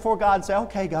stand before God and say,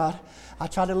 okay, God, I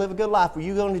tried to live a good life. Are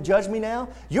you going to judge me now?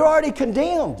 You're already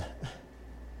condemned.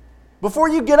 Before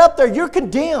you get up there, you're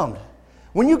condemned.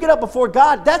 When you get up before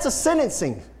God, that's a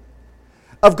sentencing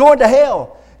of going to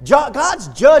hell. God's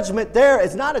judgment there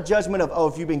is not a judgment of, oh,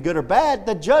 if you've been good or bad.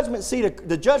 The judgment seat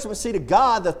of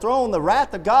God, the throne, the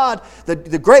wrath of God,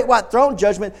 the great white throne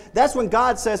judgment, that's when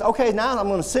God says, okay, now I'm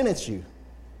going to sentence you.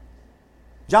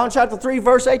 John chapter 3,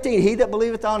 verse 18, he that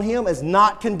believeth on him is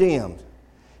not condemned.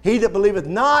 He that believeth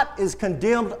not is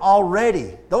condemned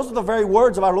already. Those are the very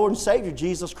words of our Lord and Savior,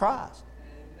 Jesus Christ.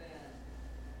 Amen.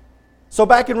 So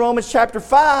back in Romans chapter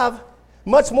 5,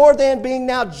 much more than being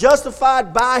now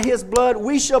justified by His blood,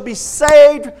 we shall be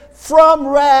saved from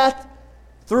wrath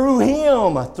through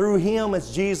Him. Through Him is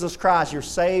Jesus Christ. You're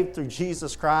saved through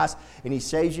Jesus Christ, and He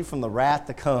saves you from the wrath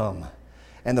to come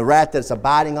and the wrath that's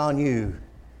abiding on you.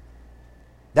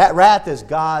 That wrath is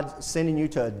God sending you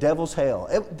to a devil's hell.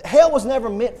 Hell was never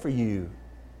meant for you.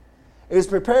 It was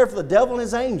prepared for the devil and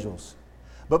his angels.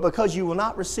 But because you will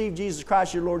not receive Jesus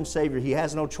Christ, your Lord and Savior, He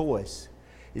has no choice.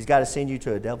 He's got to send you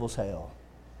to a devil's hell.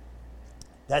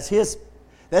 That's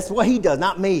what He does,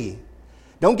 not me.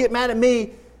 Don't get mad at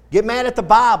me. Get mad at the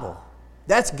Bible.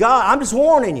 That's God. I'm just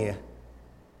warning you.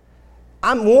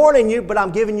 I'm warning you, but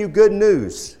I'm giving you good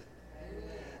news.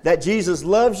 That Jesus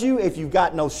loves you if you've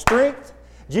got no strength.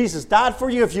 Jesus died for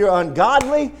you if you're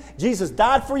ungodly. Jesus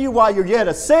died for you while you're yet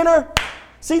a sinner.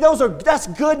 See, that's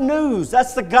good news.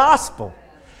 That's the gospel.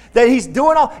 That He's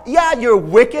doing all, yeah, you're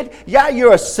wicked. Yeah,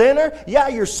 you're a sinner. Yeah,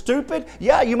 you're stupid.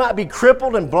 Yeah, you might be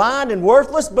crippled and blind and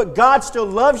worthless, but God still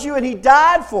loves you and He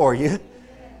died for you.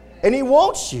 And He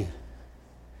wants you.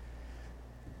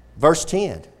 Verse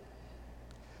 10.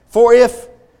 For if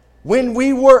when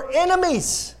we were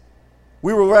enemies,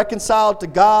 we were reconciled to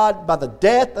God by the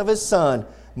death of His Son,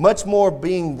 much more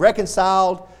being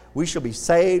reconciled, we shall be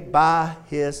saved by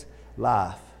His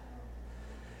life.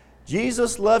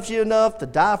 Jesus loves you enough to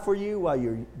die for you while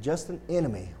you're just an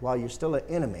enemy, while you're still an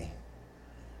enemy.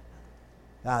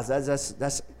 Guys,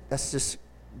 that's just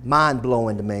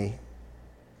mind-blowing to me.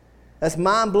 That's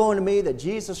mind-blowing to me that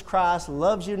Jesus Christ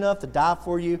loves you enough to die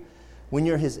for you when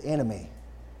you're His enemy.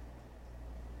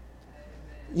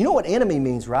 You know what enemy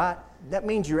means, right? That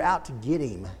means you're out to get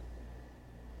Him.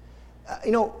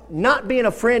 Not being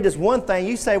a friend is one thing.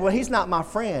 You say, well, he's not my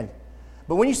friend.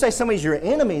 But when you say somebody's your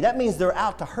enemy, that means they're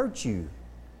out to hurt you.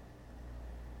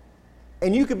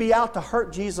 And you could be out to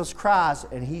hurt Jesus Christ,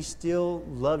 and He still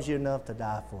loves you enough to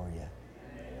die for you.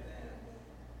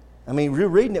 I mean, you're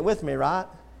reading it with me, right?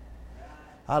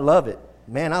 I love it.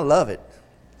 Man, I love it.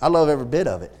 I love every bit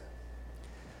of it.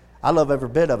 I love every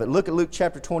bit of it. Look at Luke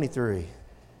chapter 23.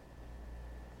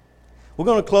 We're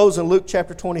going to close in Luke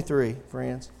chapter 23,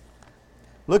 friends.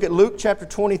 Look at Luke chapter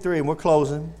 23, and we're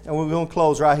closing. And we're going to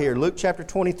close right here. Luke chapter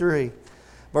 23,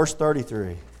 verse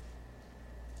 33.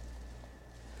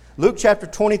 Luke chapter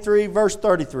 23, verse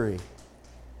 33.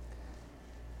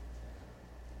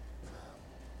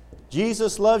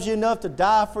 Jesus loves you enough to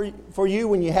die for you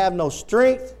when you have no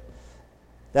strength.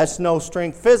 That's no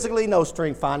strength physically, no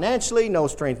strength financially, no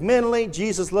strength mentally.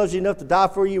 Jesus loves you enough to die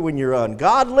for you when you're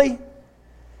ungodly.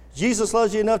 Jesus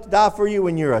loves you enough to die for you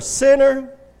when you're a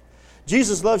sinner.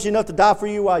 Jesus loves you enough to die for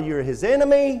you while you're His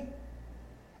enemy.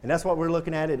 And that's what we're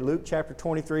looking at in Luke chapter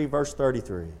 23, verse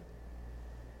 33.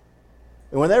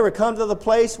 And when they were come to the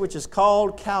place which is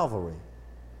called Calvary,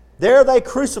 there they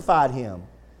crucified Him,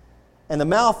 and the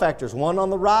malefactors, one on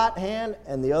the right hand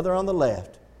and the other on the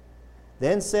left.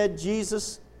 Then said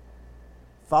Jesus,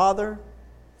 Father,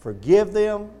 forgive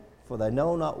them, for they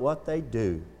know not what they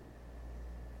do.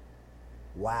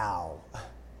 Wow.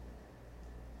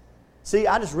 See,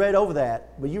 I just read over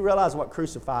that, but you realize what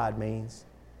crucified means.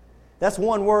 That's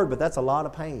one word, but that's a lot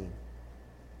of pain.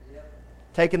 Yep.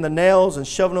 Taking the nails and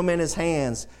shoving them in His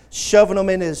hands, shoving them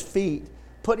in His feet,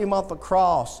 putting Him off the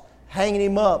cross, hanging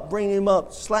Him up, bringing Him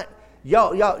up.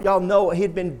 Y'all know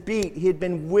He'd been beat, He'd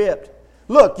been whipped.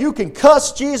 Look, you can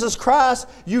cuss Jesus Christ,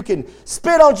 you can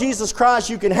spit on Jesus Christ,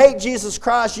 you can hate Jesus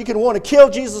Christ, you can want to kill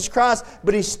Jesus Christ,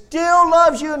 but He still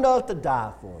loves you enough to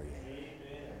die for you.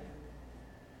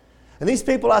 And these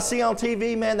people I see on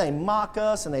TV, man, they mock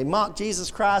us and they mock Jesus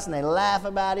Christ and they laugh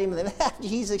about Him. And they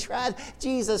Jesus Christ,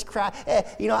 Jesus Christ.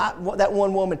 That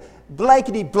one woman,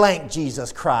 blankety blank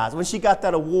Jesus Christ. When she got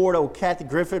that award, Kathy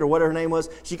Griffith or whatever her name was,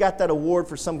 she got that award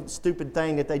for some stupid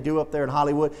thing that they do up there in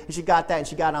Hollywood. And she got that and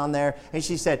she got on there and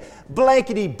she said,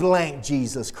 blankety blank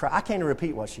Jesus Christ. I can't even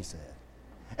repeat what she said.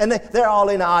 And they're all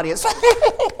in the audience.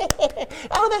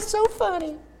 Oh, that's so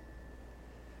funny.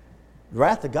 The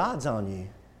wrath of God's on you.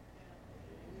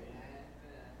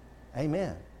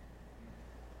 Amen.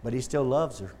 But He still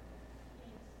loves her.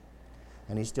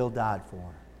 And He still died for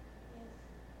her.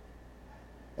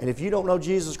 And if you don't know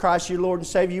Jesus Christ, your Lord and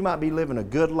Savior, you might be living a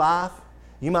good life.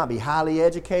 You might be highly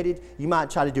educated. You might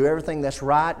try to do everything that's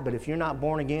right. But if you're not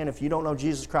born again, if you don't know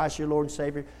Jesus Christ, your Lord and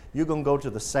Savior, you're going to go to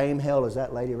the same hell as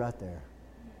that lady right there.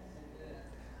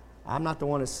 I'm not the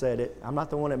one that said it. I'm not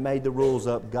the one that made the rules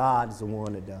up. God's the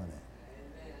one that done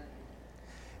it.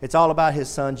 It's all about His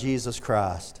Son, Jesus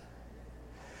Christ.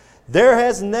 There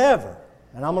has never,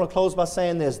 and I'm going to close by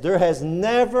saying this, there has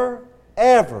never,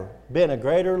 ever been a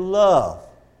greater love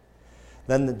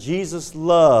than the Jesus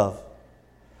love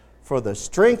for the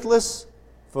strengthless,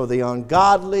 for the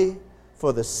ungodly,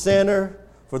 for the sinner,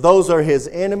 for those who are His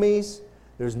enemies.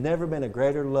 There's never been a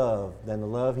greater love than the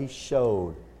love He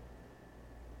showed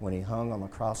when He hung on the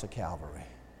cross of Calvary.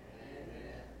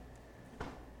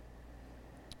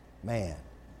 Man,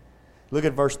 look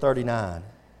at verse 39.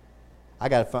 I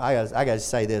got to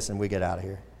say this and we get out of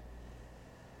here.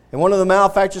 And one of the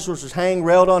malefactors which was hanged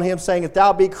railed on Him, saying, If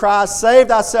thou be Christ, save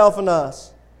thyself and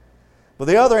us. But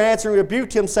the other answering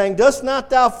rebuked Him, saying, Dost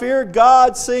not thou fear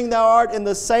God, seeing thou art in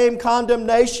the same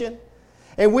condemnation?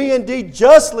 And we indeed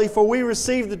justly, for we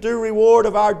receive the due reward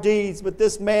of our deeds, but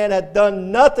this man hath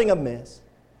done nothing amiss.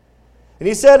 And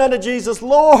he said unto Jesus,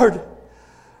 Lord,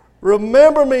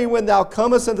 remember me when thou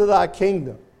comest into thy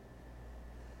kingdom.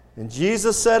 And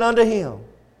Jesus said unto him,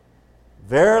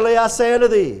 Verily I say unto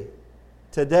thee,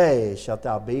 today shalt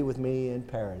thou be with me in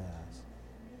paradise.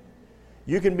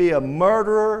 You can be a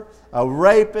murderer, a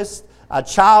rapist, a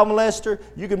child molester.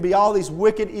 You can be all these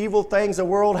wicked, evil things the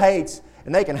world hates.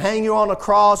 And they can hang you on a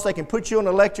cross. They can put you in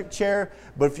an electric chair.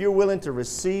 But if you're willing to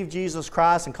receive Jesus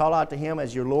Christ and call out to Him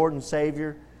as your Lord and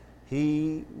Savior,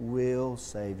 He will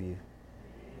save you.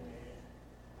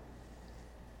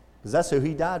 Because that's who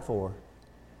He died for.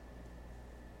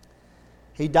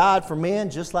 He died for men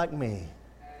just like me.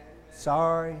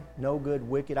 sorry, no good,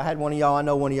 wicked. I had one of y'all, I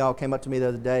know one of y'all came up to me the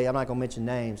other day, I'm not going to mention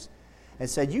names, and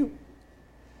said, you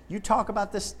talk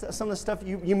about this, some of the stuff,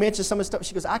 you mentioned some of the stuff.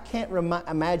 She goes, I can't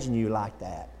imagine you like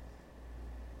that.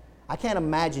 I can't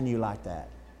imagine you like that.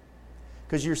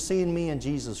 Because you're seeing me in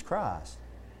Jesus Christ.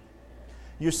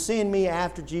 You're seeing me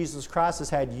after Jesus Christ has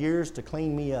had years to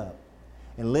clean me up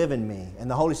and live in me, and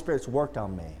the Holy Spirit's worked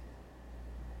on me.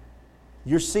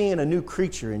 You're seeing a new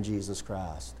creature in Jesus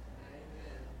Christ.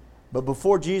 But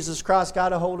before Jesus Christ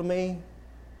got a hold of me,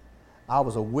 I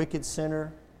was a wicked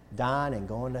sinner, dying and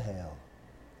going to hell.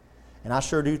 And I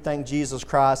sure do thank Jesus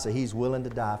Christ that He's willing to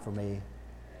die for me.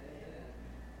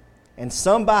 And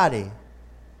somebody,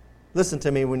 listen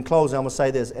to me, when closing, I'm going to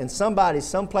say this, and somebody,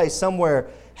 someplace, somewhere,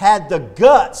 had the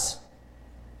guts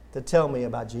to tell me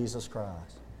about Jesus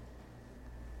Christ.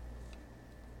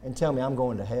 And tell me I'm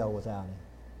going to hell without Him.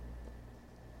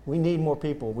 We need more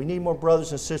people. We need more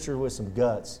brothers and sisters with some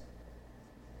guts.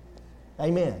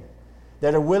 Amen.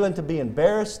 That are willing to be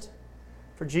embarrassed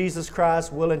for Jesus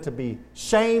Christ, willing to be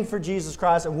shamed for Jesus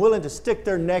Christ, and willing to stick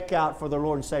their neck out for their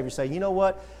Lord and Savior. Say, you know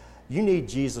what? You need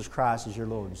Jesus Christ as your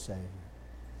Lord and Savior.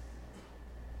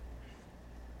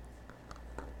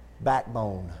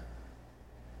 Backbone.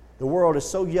 The world is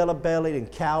so yellow-bellied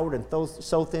and coward and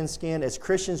so thin-skinned. As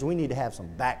Christians, we need to have some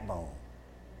backbone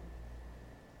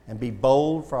and be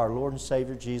bold for our Lord and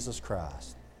Savior, Jesus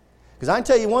Christ. Because I can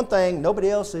tell you one thing,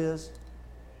 nobody else is.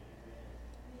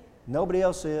 Nobody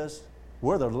else is.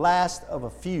 We're the last of a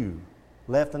few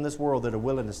left in this world that are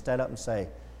willing to stand up and say,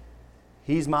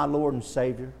 He's my Lord and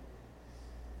Savior.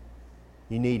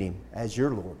 You need Him as your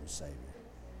Lord and Savior.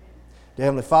 Dear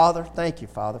Heavenly Father, thank you,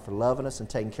 Father, for loving us and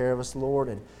taking care of us, Lord.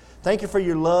 And thank you for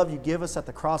your love you give us at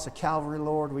the cross of Calvary,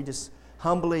 Lord. We just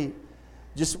humbly,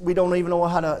 we don't even know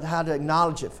how to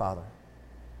acknowledge it, Father.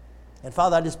 And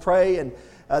Father, I just pray and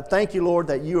thank you, Lord,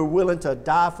 that you are willing to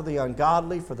die for the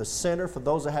ungodly, for the sinner, for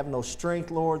those that have no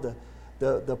strength, Lord,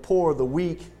 the poor, the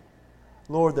weak,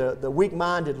 Lord, the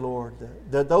weak-minded, Lord,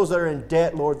 those that are in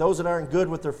debt, Lord, those that aren't good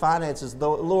with their finances,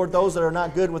 Lord, those that are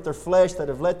not good with their flesh, that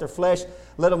have let their flesh,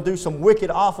 let them do some wicked,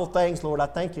 awful things, Lord. I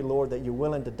thank you, Lord, that you're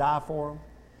willing to die for them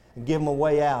and give them a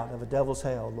way out of a devil's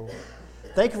hell, Lord.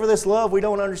 Thank you for this love we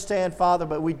don't understand, Father,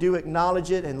 but we do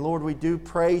acknowledge it, and Lord, we do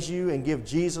praise you and give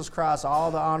Jesus Christ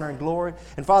all the honor and glory.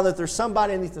 And Father, if there's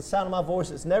somebody underneath the sound of my voice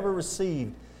that's never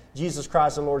received Jesus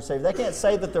Christ, the Lord and Savior, they can't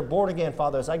say that they're born again,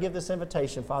 Father. As I give this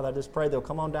invitation, Father, I just pray they'll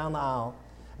come on down the aisle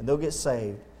and they'll get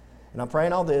saved. And I'm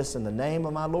praying all this in the name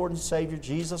of my Lord and Savior,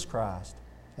 Jesus Christ.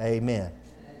 Amen.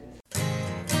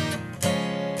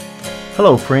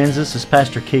 Hello, friends. This is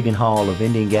Pastor Keegan Hall of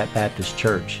Indian Gap Baptist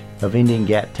Church of Indian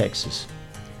Gap, Texas.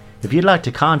 If you'd like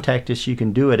to contact us, you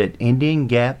can do it at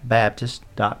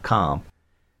IndianGapBaptist.com.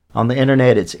 On the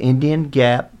internet, it's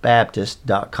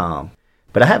IndianGapBaptist.com.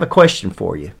 But I have a question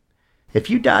for you. If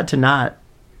you died tonight,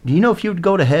 do you know if you would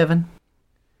go to heaven?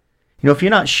 You know, if you're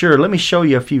not sure, let me show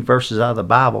you a few verses out of the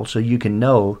Bible so you can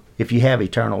know if you have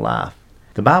eternal life.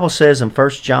 The Bible says in 1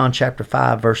 John chapter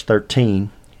 5, verse 13,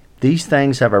 "These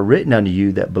things have I written unto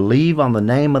you that believe on the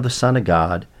name of the Son of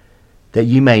God, that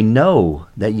you may know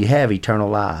that you have eternal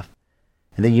life,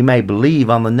 and that you may believe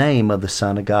on the name of the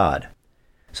Son of God."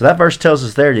 So that verse tells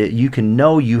us there that you can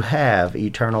know you have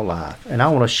eternal life. And I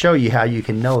want to show you how you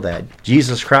can know that.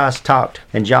 Jesus Christ talked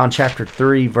in John chapter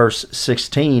 3, verse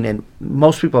 16, and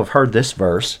most people have heard this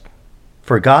verse.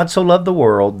 "For God so loved the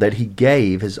world that He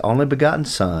gave His only begotten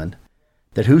Son,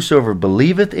 that whosoever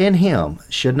believeth in Him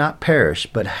should not perish,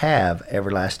 but have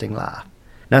everlasting life."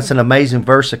 That's an amazing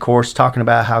verse, of course, talking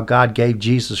about how God gave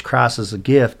Jesus Christ as a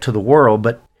gift to the world,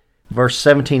 but verse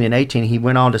 17 and 18, he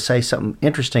went on to say something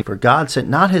interesting. "For God sent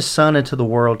not His Son into the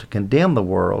world to condemn the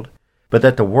world, but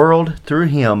that the world through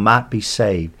Him might be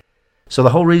saved." So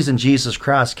the whole reason Jesus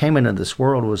Christ came into this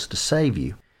world was to save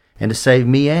you, and to save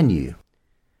me and you.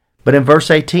 But in verse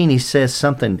 18, he says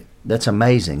something that's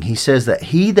amazing. He says that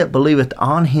he that believeth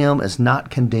on Him is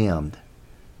not condemned.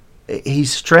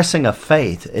 He's stressing a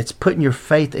faith. It's putting your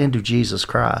faith into Jesus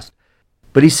Christ.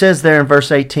 But he says there in verse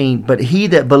 18, "But he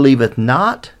that believeth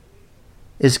not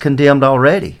is condemned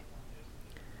already,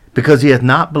 because he hath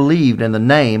not believed in the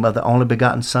name of the only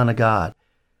begotten Son of God."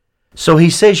 So he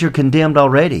says you're condemned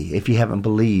already if you haven't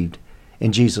believed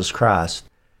in Jesus Christ.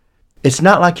 It's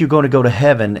not like you're going to go to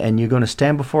heaven and you're going to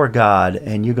stand before God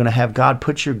and you're going to have God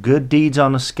put your good deeds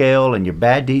on the scale and your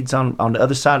bad deeds on the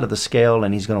other side of the scale,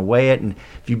 and He's going to weigh it, and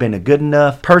if you've been a good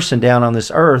enough person down on this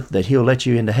earth that He'll let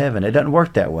you into heaven. It doesn't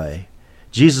work that way.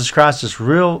 Jesus Christ is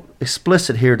real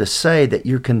explicit here to say that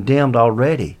you're condemned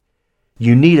already.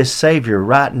 You need a Savior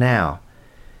right now.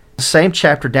 Same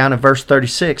chapter down in verse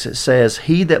 36, it says,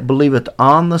 he that believeth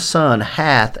on the Son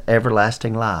hath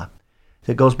everlasting life.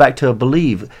 It goes back to a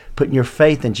believe, putting your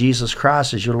faith in Jesus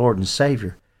Christ as your Lord and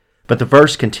Savior. But the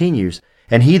verse continues,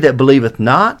 and he that believeth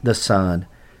not the Son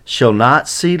shall not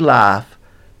see life,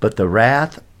 but the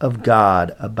wrath of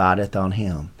God abideth on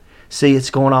him. See, it's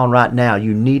going on right now.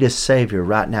 You need a Savior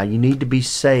right now. You need to be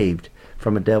saved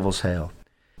from a devil's hell.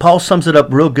 Paul sums it up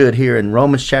real good here in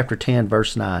Romans chapter 10,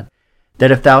 verse 9,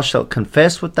 that if thou shalt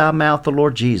confess with thy mouth the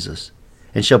Lord Jesus,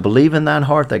 and shalt believe in thine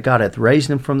heart that God hath raised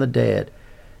him from the dead,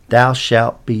 thou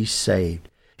shalt be saved.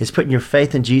 It's putting your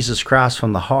faith in Jesus Christ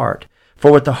from the heart.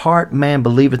 For with the heart man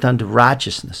believeth unto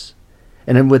righteousness,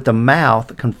 and then with the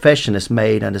mouth confession is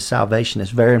made unto salvation. It's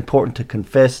very important to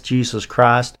confess Jesus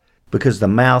Christ because the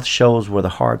mouth shows where the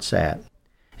heart's at.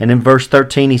 And in verse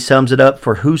 13 he sums it up,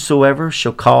 for whosoever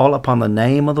shall call upon the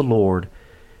name of the Lord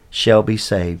shall be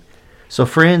saved. So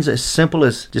friends, as simple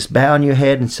as just bowing your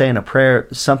head and saying a prayer,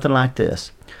 something like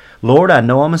this. Lord, I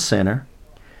know I'm a sinner.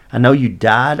 I know you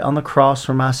died on the cross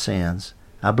for my sins.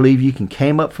 I believe you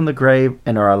came up from the grave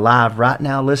and are alive right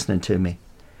now listening to me.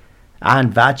 I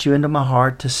invite you into my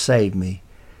heart to save me.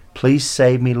 Please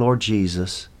save me, Lord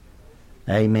Jesus.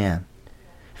 Amen.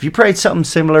 If you prayed something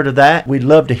similar to that, we'd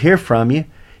love to hear from you.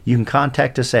 You can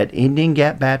contact us at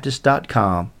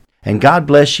IndianGapBaptist.com. And God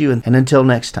bless you, and until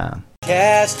next time.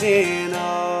 Casting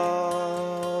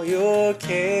all your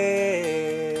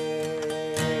care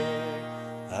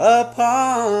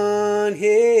upon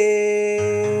Him.